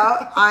turned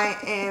out I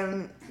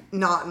am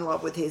not in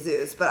love with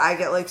Jesus, but I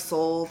get like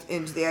sold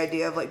into the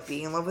idea of like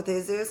being in love with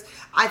Jesus.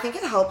 I think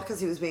it helped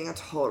because he was being a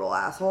total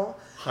asshole.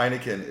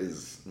 Heineken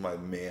is my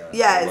man. I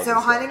Yeah, love so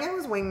this guy. Heineken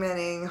was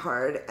wingmaning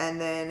hard,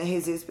 and then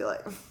Jesus be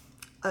like,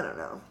 I don't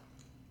know.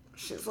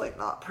 She's like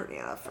not pretty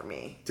enough for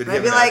me. Did And he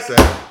I'd be have an like,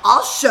 accent?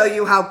 I'll show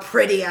you how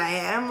pretty I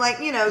am. Like,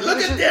 you know, Look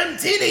at them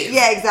titties.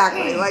 Yeah,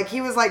 exactly. Like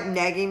he was like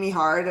nagging me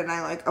hard, and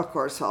I like, of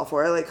course, fell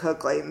for it. Like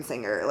hook, line, and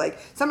singer. Like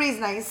somebody's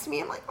nice to me,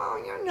 I'm like, oh,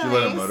 you're nice. Did you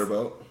let him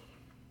motorboat?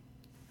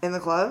 In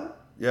the club?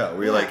 Yeah,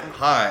 were you like,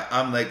 hi,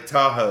 I'm Lake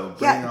Tahoe.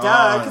 Bring Yeah, duh.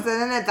 on. Because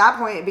then at that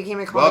point it became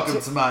a Welcome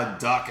competition. to my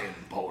docking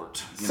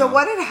port. you So know?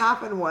 what had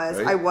happened was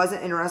Right? I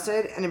wasn't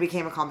interested, and it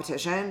became a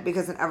competition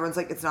because then everyone's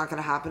like, it's not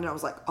gonna happen. And I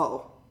was like,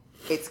 oh,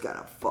 it's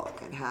gonna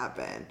fucking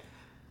happen.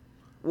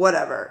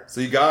 Whatever.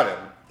 So you got him.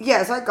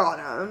 Yeah, so I got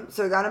him.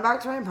 So I got him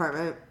back to my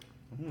apartment.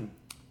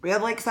 We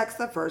had like sex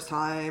the first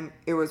time.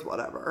 It was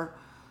whatever.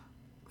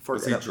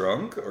 Was he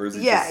drunk or is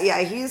he Yeah, just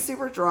yeah, he's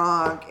super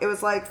drunk. It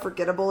was like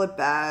forgettable at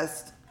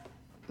best.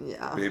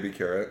 Yeah. baby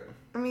carrot?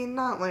 I mean,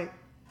 not like.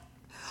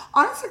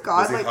 Honest to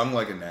God, Was he like. hung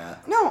like a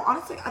gnat? No,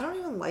 honestly, I don't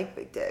even like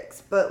big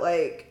dicks. But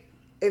like,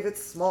 if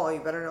it's small, you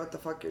better know what the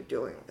fuck you're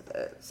doing with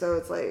it. So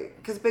it's like,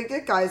 because big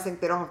dick guys think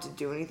they don't have to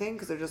do anything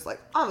because they're just like,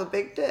 I have a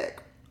big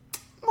dick.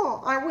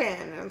 Well, I win.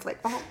 And it's like,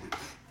 oh,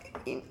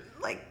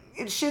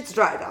 shit's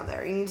dry down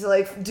there. You need to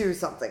like do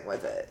something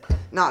with it,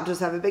 not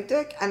just have a big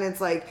dick. And it's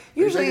like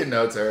usually You're taking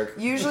notes, Eric.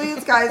 Usually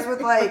it's guys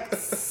with like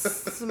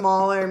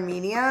smaller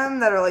medium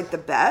that are like the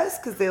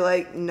best because they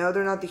like know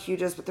they're not the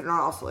hugest, but they're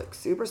not also like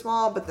super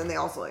small. But then they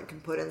also like can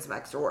put in some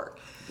extra work.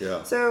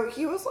 Yeah. So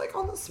he was like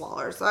on the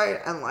smaller side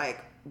and like,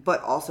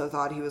 but also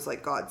thought he was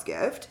like God's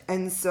gift.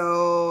 And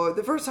so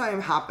the first time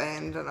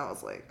happened and I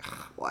was like,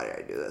 why did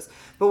I do this?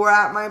 But we're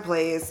at my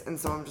place and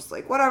so I'm just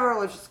like, whatever,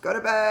 let's just go to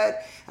bed.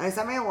 And I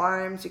set my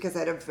alarms because I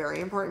had a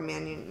very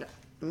important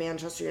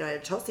Manchester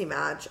United Chelsea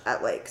match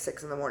at like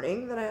 6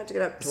 a.m. that I had to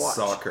get up to watch.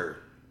 Soccer.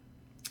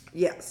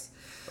 Yes.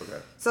 Okay.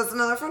 So that's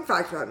another fun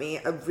fact about me.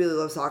 I really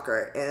love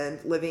soccer,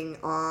 and living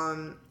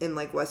in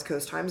like West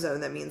Coast time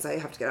zone, that means I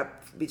have to get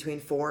up between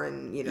 4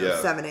 and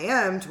 7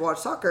 a.m. to watch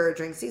soccer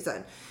during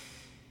season.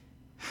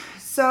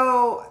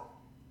 So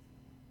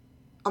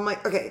I'm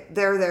like, okay,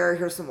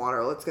 here's some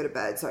water. Let's go to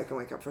bed so I can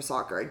wake up for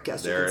soccer. I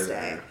guess you can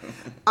stay.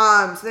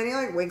 So then he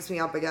like wakes me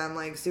up again,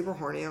 like super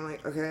horny. I'm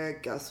like, okay,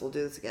 I guess we'll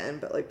do this again.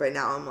 But like by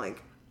now I'm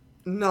like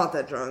not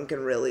that drunk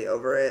and really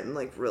over it and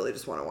like really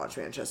just want to watch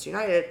Manchester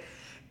United.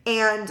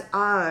 And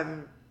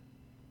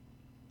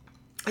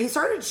he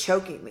started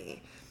choking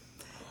me.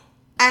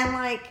 And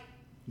like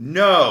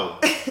No.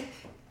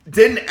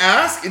 Didn't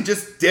ask and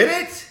just did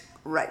it?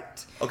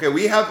 right. Okay,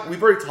 we've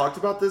already talked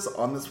about this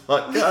on this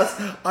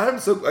podcast. I'm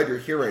so glad you're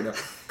here right now.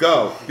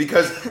 Go,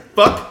 because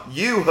fuck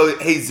you,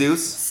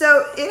 Jesus.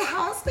 So it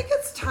has like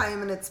its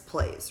time and its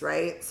place,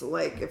 right? So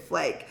like if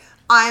like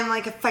I'm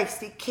like a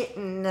feisty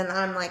kitten and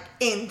I'm like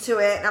into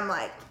it and I'm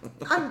like,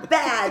 I'm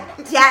bad,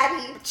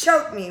 daddy,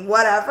 choke me,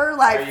 whatever,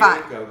 like Are you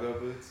fine. in go-go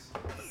boots?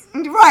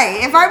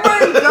 Right. If I'm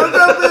wearing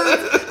go-go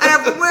boots and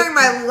I'm wearing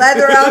my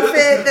leather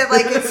outfit that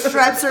like it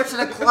straps her to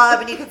the club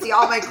and you can see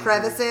all my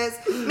crevices,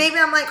 maybe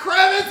I'm like,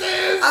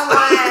 Crevices! I'm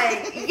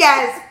like,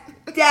 yes,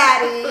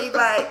 daddy,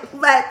 like,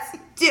 let's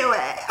do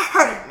it.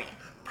 Hurt me.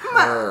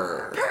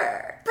 Purr.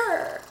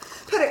 Purr.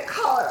 Put a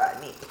collar on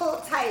me. Pull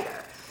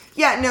tighter.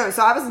 Yeah, no,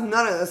 so I was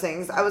none of those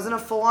things. I was in a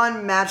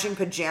full-on matching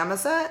pajama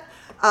set.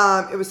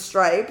 It was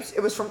striped. It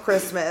was from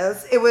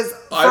Christmas. It was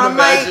from I'm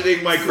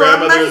imagining my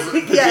grandmother's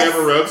pajama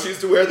robes she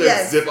used to wear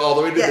that zip all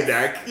the way to the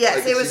neck. Yes,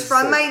 Like, it was she's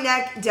from so- my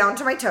neck down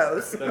to my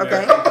toes. The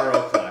Okay. American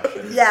Girl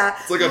collection. Yeah.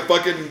 It's like a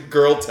fucking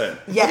girl tent.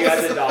 You had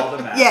Yes. the doll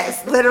to match.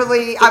 Yes,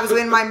 literally, I was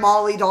in my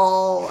Molly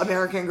doll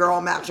American Girl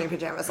matching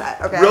pajama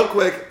set. Okay. Real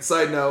quick,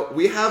 side note,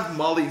 we have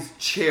Molly's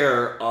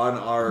chair on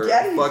our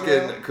Yeah, you fucking do.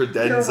 You're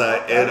credenza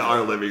welcome. in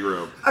our living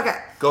room. Okay.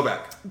 Go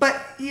back.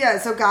 But yeah,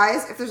 so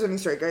guys, if there's any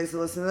straight guys who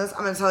listen to this,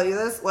 I'm gonna tell you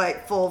this,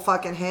 like, full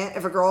fucking hint.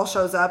 If a girl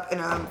shows up in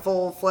a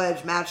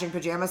full-fledged matching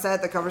pajama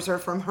set that covers her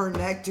from her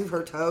neck to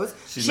her toes,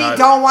 she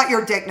don't want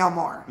your dick no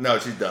more. No,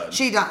 she's done.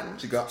 She done.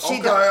 She got,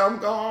 I'm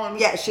gone.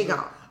 Yeah, she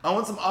gone. I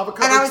want some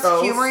avocado And I was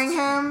toast, humoring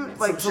him,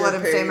 like, to let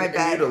him stay in my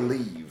bed. And you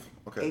to leave.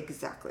 Okay.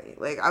 Exactly.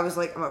 Like, I was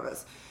like, I'm over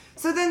this.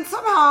 So then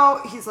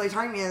somehow he's like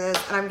talking to me in this,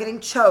 and I'm getting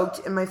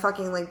choked in my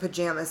fucking like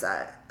pajama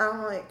set. And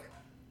I'm like,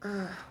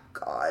 oh,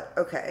 God,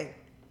 okay.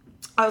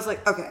 I was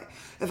like, okay,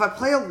 if I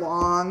play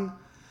along,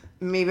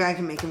 maybe I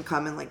can make him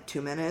come in like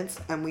 2 minutes,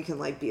 and we can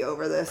like be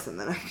over this, and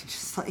then I can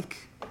just like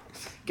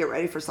get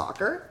ready for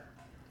soccer.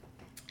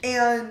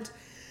 And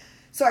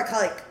so I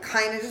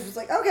kind of just was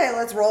like, okay,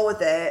 let's roll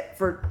with it.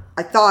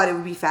 I thought it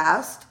would be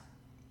fast.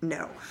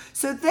 No.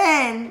 So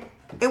then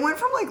it went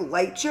from like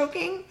light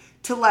choking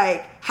to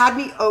like had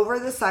me over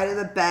the side of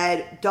the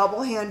bed,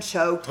 double hand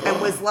choked,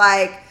 and was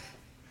like,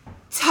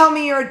 tell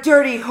me you're a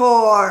dirty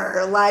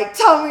whore. Like,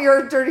 tell me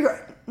you're a dirty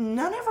whore.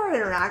 None of our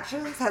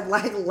interactions had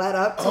like led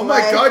up to oh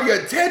my God, you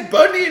had Ted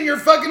Bundy in your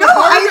fucking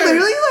apartment. I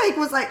literally like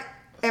was like,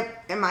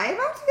 am I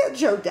about to get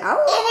choked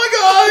out? Oh my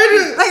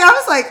God. Like I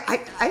was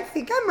like, I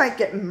think I might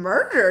get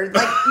murdered.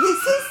 Like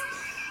this is,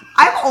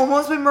 I've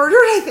almost been murdered,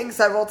 I think,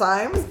 several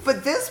times,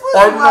 but this was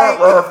I'm like...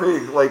 not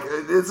laughing. Like,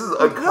 this is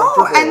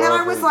uncomfortable. No, and then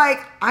I was like,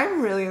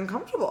 I'm really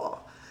uncomfortable.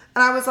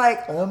 And I was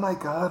like... Oh my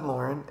God,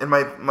 Lauren. And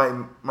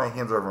my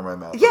hands are over my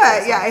mouth.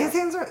 Yeah, his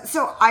hands are...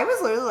 So I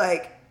was literally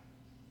like,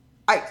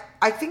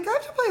 I think I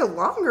have to play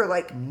longer.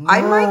 Like, no.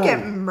 I might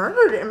get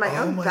murdered in my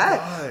own bed.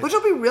 God. Which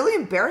will be really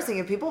embarrassing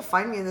if people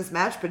find me in this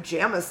match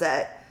pajama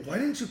set. Why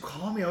didn't you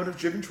call me? I would have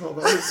driven 12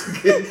 hours.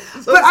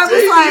 But I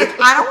was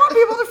like, I don't want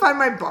people to find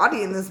my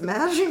body in this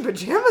matching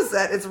pajama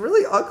set. It's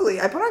really ugly.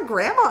 I put on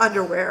grandma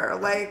underwear.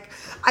 Like,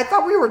 I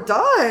thought we were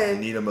done.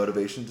 You need a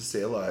motivation to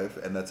stay alive,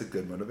 and that's a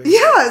good motivation.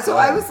 Yeah, so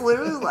I was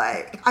literally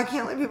like, I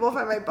can't let people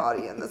find my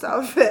body in this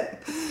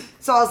outfit.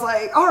 So I was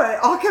like, all right,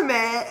 I'll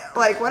commit.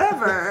 Like,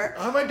 whatever.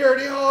 I'm a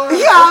dirty whore.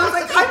 Yeah, I was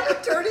like, I'm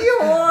a dirty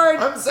whore.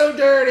 I'm so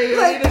dirty.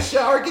 Like, I need a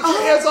shower. Get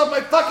your hands off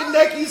my fucking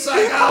neck, you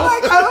psycho. I'm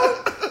like, I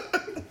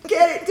don't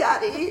get it,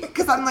 Daddy.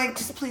 Because I'm like,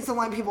 just please don't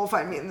let people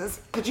find me in this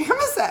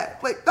pajama set.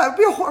 Like, that would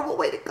be a horrible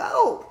way to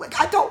go.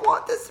 Like, I don't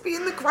want this to be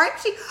in the crime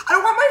scene. I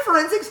don't want my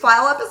forensics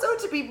file episode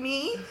to be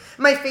me,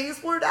 my face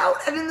blurred out,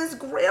 and in this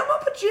grandma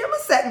pajama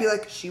set and be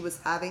like, she was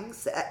having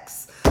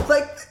sex.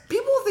 Like,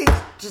 people think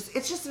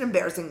it's just an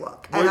embarrassing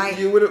look.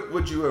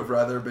 Would you have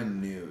rather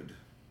been nude?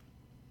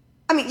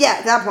 I mean, yeah,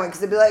 at that point, because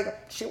they'd be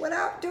like, she went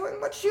out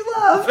doing what she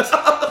loved.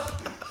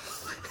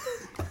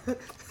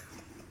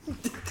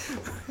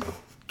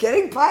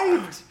 Getting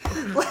piped.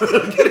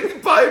 Like,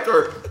 getting piped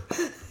or...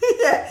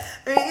 Yeah.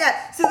 I mean,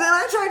 yeah. So then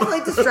I tried to,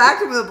 like,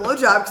 distract him with a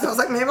blowjob, because I was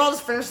like, maybe I'll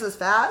just finish this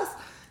fast.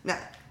 No.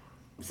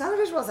 Son of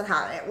a bitch wasn't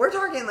having it. We're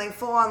talking, like,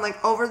 full on,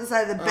 like, over the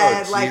side of the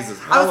bed. Oh, like, Jesus.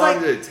 How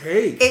long did it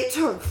take? It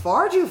took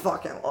far too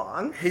fucking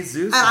long.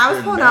 Jesus. And I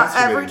was pulling out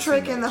every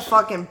trick in the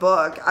fucking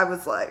book. I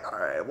was like, all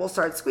right, we'll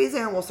start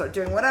squeezing. We'll start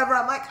doing whatever.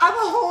 I'm like, I'm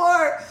a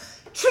whore.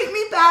 Treat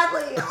me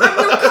badly. I'm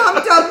your cum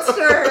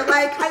dumpster.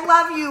 Like, I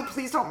love you.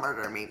 Please don't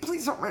murder me.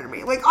 Please don't murder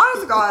me. Like,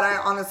 honest to God, I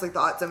honestly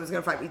thought someone was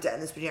going to find me dead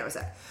in this pajama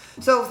set.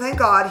 So, thank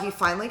God, he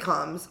finally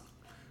comes.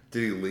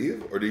 Did he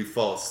leave? Or did he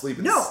fall asleep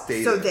and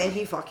stay so there? then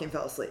he fucking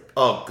fell asleep.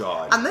 Oh,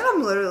 God. And then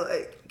I'm literally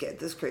like, get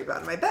this creep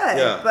out of my bed.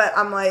 Yeah. But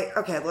I'm like,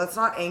 okay, let's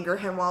not anger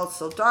him while it's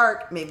still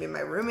dark. Maybe my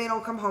roommate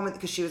will come home,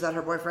 because she was at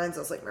her boyfriend's. I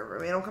was like, my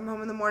roommate will come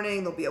home in the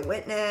morning. There'll be a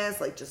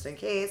witness, like, just in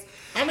case.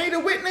 I need a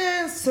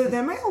witness. So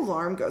then my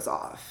alarm goes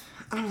off.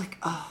 And I'm like,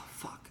 oh,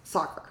 fuck.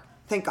 Soccer.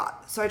 Thank God.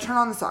 So I turn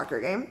on the soccer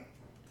game.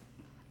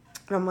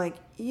 And I'm like,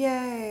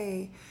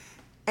 yay.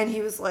 And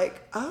he was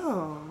like,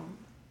 oh,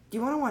 do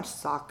you want to watch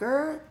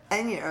soccer?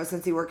 And, you know,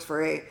 since he works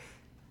for a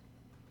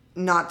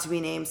not to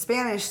be named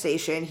Spanish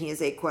station, he is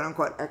a quote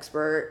unquote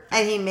expert.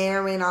 And he may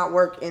or may not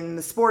work in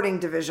the sporting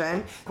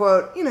division.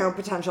 Quote, you know,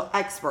 potential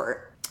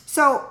expert.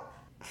 So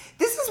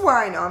this is where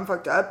I know I'm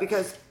fucked up,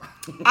 because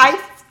I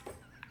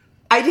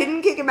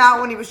didn't kick him out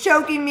when he was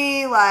choking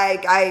me.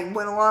 Like, I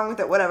went along with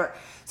it, whatever.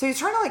 So he's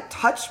trying to, like,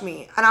 touch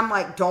me. And I'm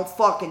like, don't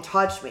fucking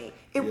touch me.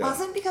 It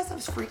wasn't because I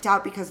was freaked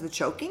out because of the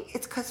choking.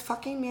 It's because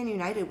fucking Man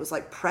United was,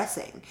 like,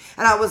 pressing.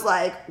 And I was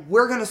like,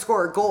 we're going to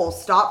score a goal.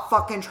 Stop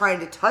fucking trying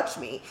to touch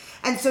me.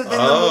 And so then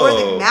the more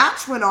the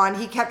match went on,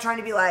 he kept trying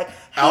to be like,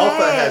 hey.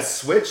 Alpha has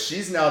switched.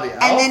 She's now the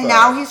alpha. And then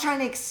now he's trying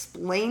to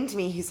explain to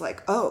me. He's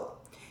like, oh,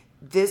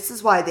 this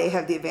is why they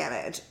have the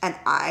advantage. And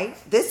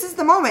this is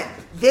the moment.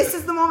 This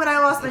is the moment I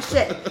lost my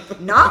shit.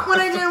 Not when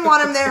I didn't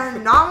want him there.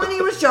 Not when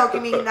he was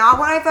choking me. Not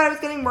when I thought I was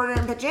getting murdered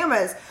in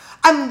pajamas.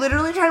 I'm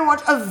literally trying to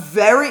watch a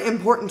very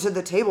important to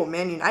the table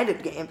Man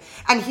United game.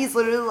 And he's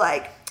literally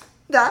like,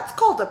 that's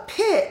called a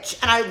pitch.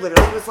 And I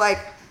literally was like,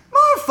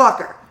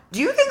 motherfucker,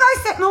 do you think I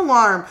set an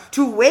alarm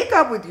to wake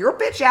up with your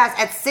bitch ass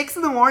at 6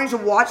 in the morning to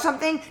watch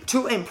something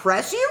to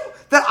impress you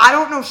that I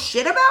don't know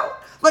shit about?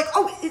 Like,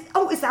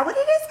 is that what it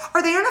is?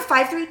 Are they on a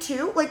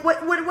 5-3-2? Like, what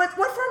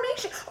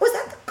formation? Oh, is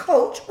that the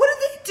coach? What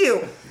do they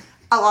do?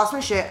 I lost my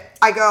shit.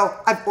 I go,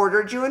 I've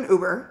ordered you an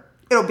Uber.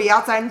 It'll be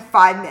outside in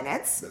 5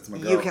 minutes. That's my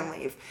You girl. can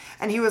leave.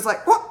 And he was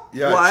like, what?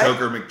 Yeah, what?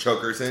 Choker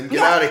McChokerson. Get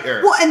Yeah. out of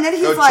here. Well, and then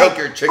he's Go like, choke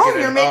your chicken oh,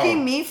 you're at making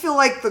home. me feel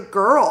like the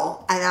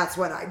girl. And that's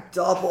when I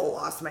double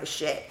lost my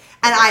shit.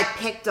 And I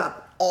picked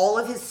up all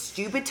of his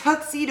stupid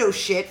tuxedo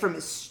shit from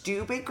his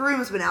stupid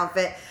groomsman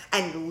outfit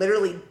and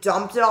literally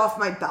dumped it off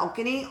my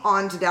balcony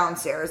onto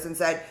downstairs and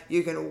said,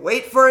 you can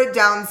wait for it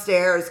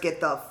downstairs,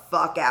 get the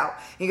fuck out.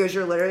 He goes,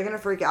 you're literally going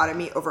to freak out at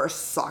me over a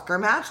soccer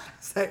match? I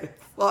said,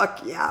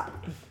 fuck yeah.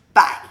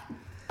 Bye.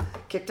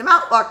 Kicked him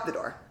out, locked the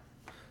door.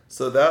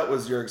 So that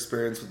was your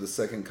experience with the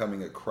second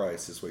coming of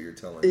Christ, is what you're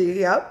telling me.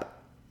 Yep.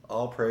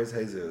 All praise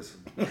Jesus.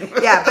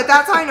 Yeah, but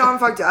that's how I know I'm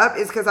fucked up,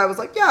 is because I was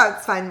like, yeah,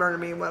 it's fine, murder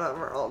me,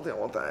 whatever, I'll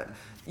deal with it.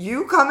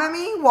 You come at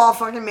me while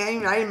fucking Man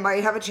United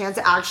might have a chance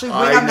to actually win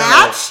I a know.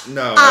 match?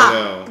 No, I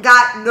know.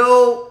 Got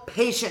no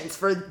patience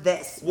for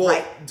this. Well,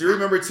 right. do you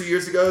remember 2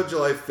 years ago,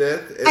 July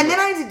 5th? And then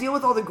I had to deal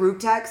with all the group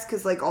texts,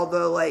 because, like, all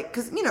the, like,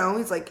 because, you know,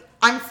 he's like,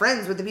 I'm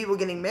friends with the people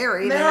getting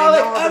married. They're and all I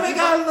like, know all oh the my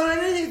people- God, Lauren,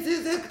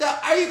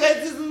 are you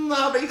guys in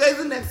love? Are you guys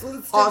the next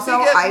one? Also,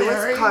 I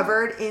was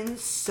covered in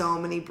so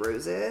many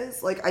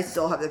bruises. Like, I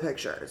still have the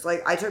pictures.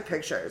 Like, I took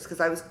pictures because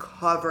I was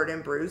covered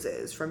in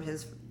bruises from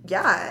his.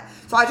 Yeah.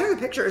 So I took the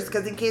pictures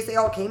because in case they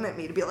all came at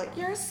me to be like,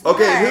 you're a slut.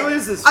 Okay, who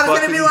is this I was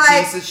fucking gonna be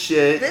like, piece of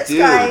shit this dude?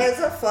 guy is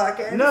a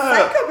fucking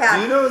psychopath.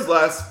 Do you know his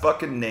last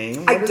fucking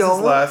name? I What is don't.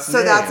 his last So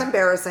name? that's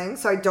embarrassing.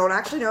 So I don't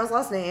actually know his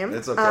last name.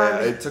 It's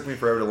okay. It took me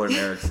forever to learn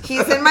Eric's.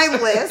 He's in my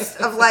list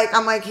of like,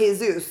 I'm like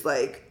Jesus,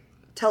 like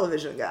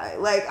television guy.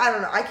 Like, I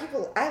don't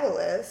know. I have a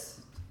list.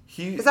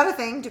 Is that a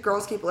thing? Do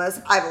girls keep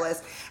lists? I have a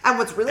list.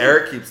 And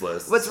Eric keeps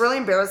lists. What's really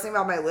embarrassing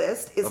about my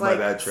list is Of my like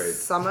bad traits.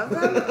 some of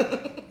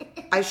them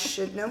I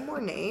should know more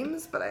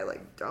names, but I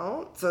like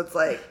don't. So it's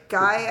like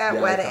guy at Yeah,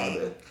 I wedding.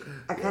 found it.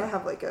 I kind of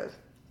have like a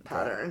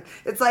pattern.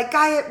 It's like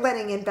guy at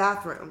wedding in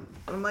bathroom.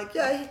 I'm like,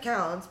 yeah, he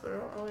counts, but I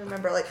don't really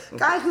remember. Like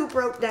guy who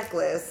broke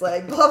necklace,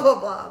 like blah blah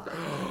blah.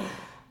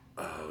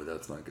 Oh,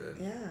 that's not good.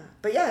 Yeah,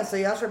 but yeah. So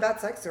you asked for a bad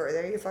sex story.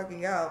 There you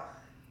fucking go.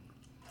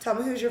 Tell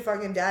me who's your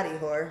fucking daddy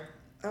whore.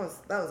 That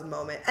was a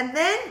moment. And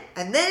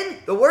then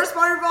the worst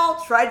part of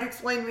all tried to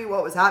explain to me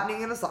what was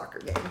happening in a soccer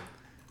game.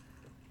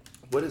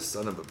 What a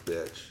son of a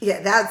bitch.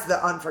 Yeah, that's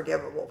the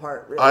unforgivable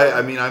part, really.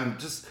 I mean, I'm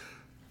just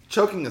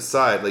joking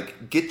aside.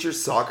 Like, get your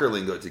soccer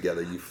lingo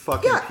together, you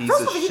fucking piece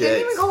first of of all, he shit.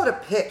 didn't even call it a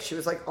pitch. He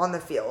was like on the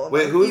field.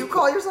 Wait, like, who is- you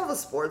call yourself a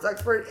sports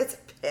expert? It's a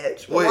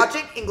pitch. We're Wait.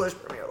 watching English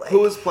Premier League. Who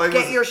was playing?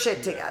 Get was- your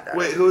shit together.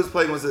 Wait, who was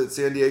playing? Was it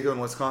San Diego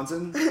and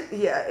Wisconsin?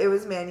 Yeah, it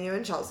was Man U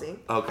and Chelsea.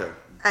 Okay.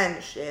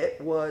 And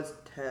shit was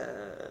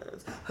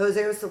tense.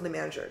 Jose was still the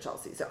manager at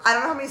Chelsea. So I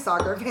don't know how many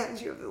soccer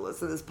fans you have to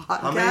listen to this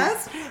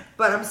podcast,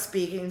 but I'm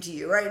speaking to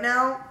you right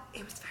now.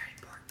 It was very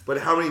important. But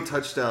how many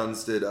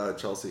touchdowns did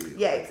Chelsea?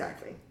 Yeah,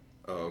 exactly.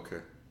 Oh, okay.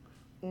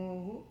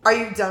 Are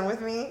you done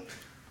with me?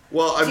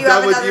 Well, I'm Do you have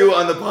done with another- you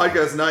on the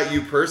podcast, not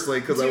you personally,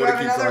 because Do I you want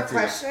have to keep another talking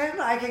to you.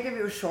 question? I can give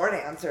you a short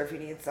answer if you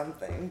need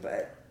something,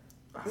 but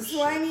this is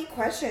why I need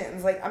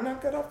questions. Like, I'm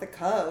not good off the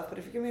cuff, but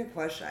if you give me a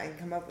question, I can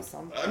come up with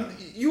something.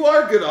 You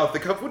are good off the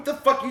cuff. What the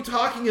fuck are you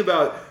talking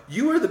about?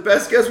 You are the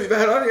best guest we've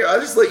had on here. I'll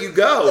just let you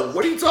go.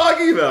 What are you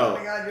talking Oh about?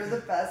 my god, you're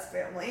the best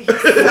family. He's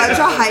such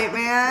a hype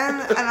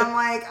man. And I'm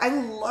like, I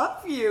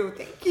love you.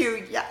 Thank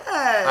you. Yes.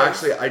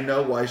 Actually, I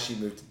know why she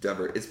moved to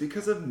Denver. It's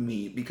because of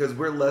me. Because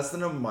we're less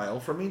than a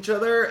mile from each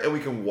other, and we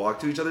can walk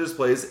to each other's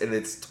place, and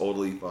it's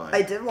totally fine.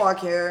 I did walk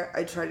here.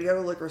 I tried to go to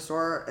a liquor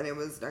store, and it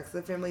was next to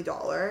the Family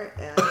Dollar,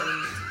 and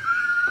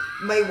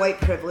my white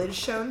privilege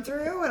shone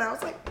through, and I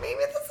was like, maybe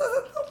this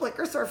isn't the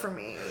liquor store for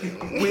me.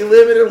 We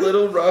live in a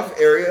little rough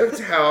area of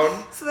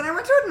town. So then I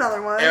went to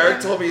another one.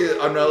 Eric told me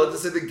I'm not allowed to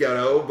say the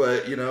ghetto,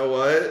 but you know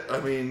what? I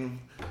mean,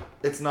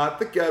 it's not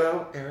the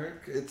ghetto,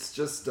 Eric. It's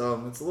just,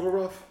 it's a little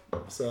rough.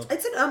 So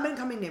It's an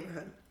up-and-coming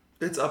neighborhood.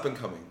 it's up and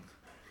coming.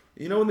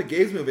 You know, when the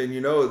gays move in, you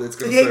know it's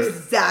gonna start.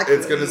 Exactly.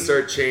 It's gonna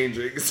start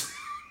changing.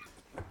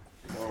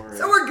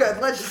 So we're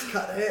good. Let's just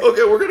cut it.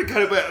 Okay, we're gonna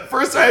cut it. But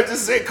first, I have to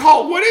say,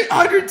 call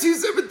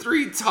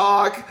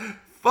 1-800-273-TALK.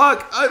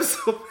 Fuck, I'm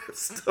so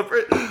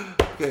stubborn.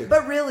 Okay.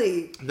 But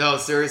really, No,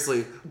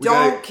 seriously.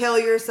 don't kill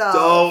yourself.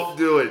 Don't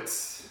do it.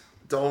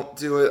 Don't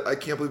do it. I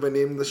can't believe I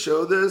named the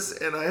show this,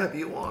 and I have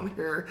you on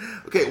here.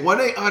 Okay,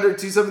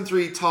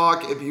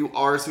 1-800-273-TALK if you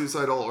are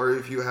suicidal or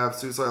if you have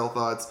suicidal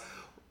thoughts.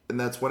 And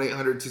that's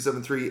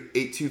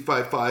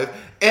 1-800-273-8255.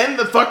 End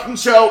the fucking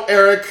show,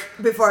 Eric.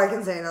 Before I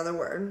can say another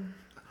word.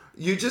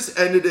 You just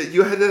ended it.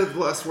 You had to have the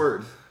last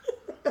word.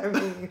 I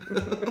mean,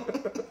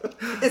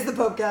 is the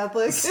Pope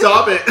Catholic?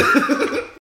 Stop it.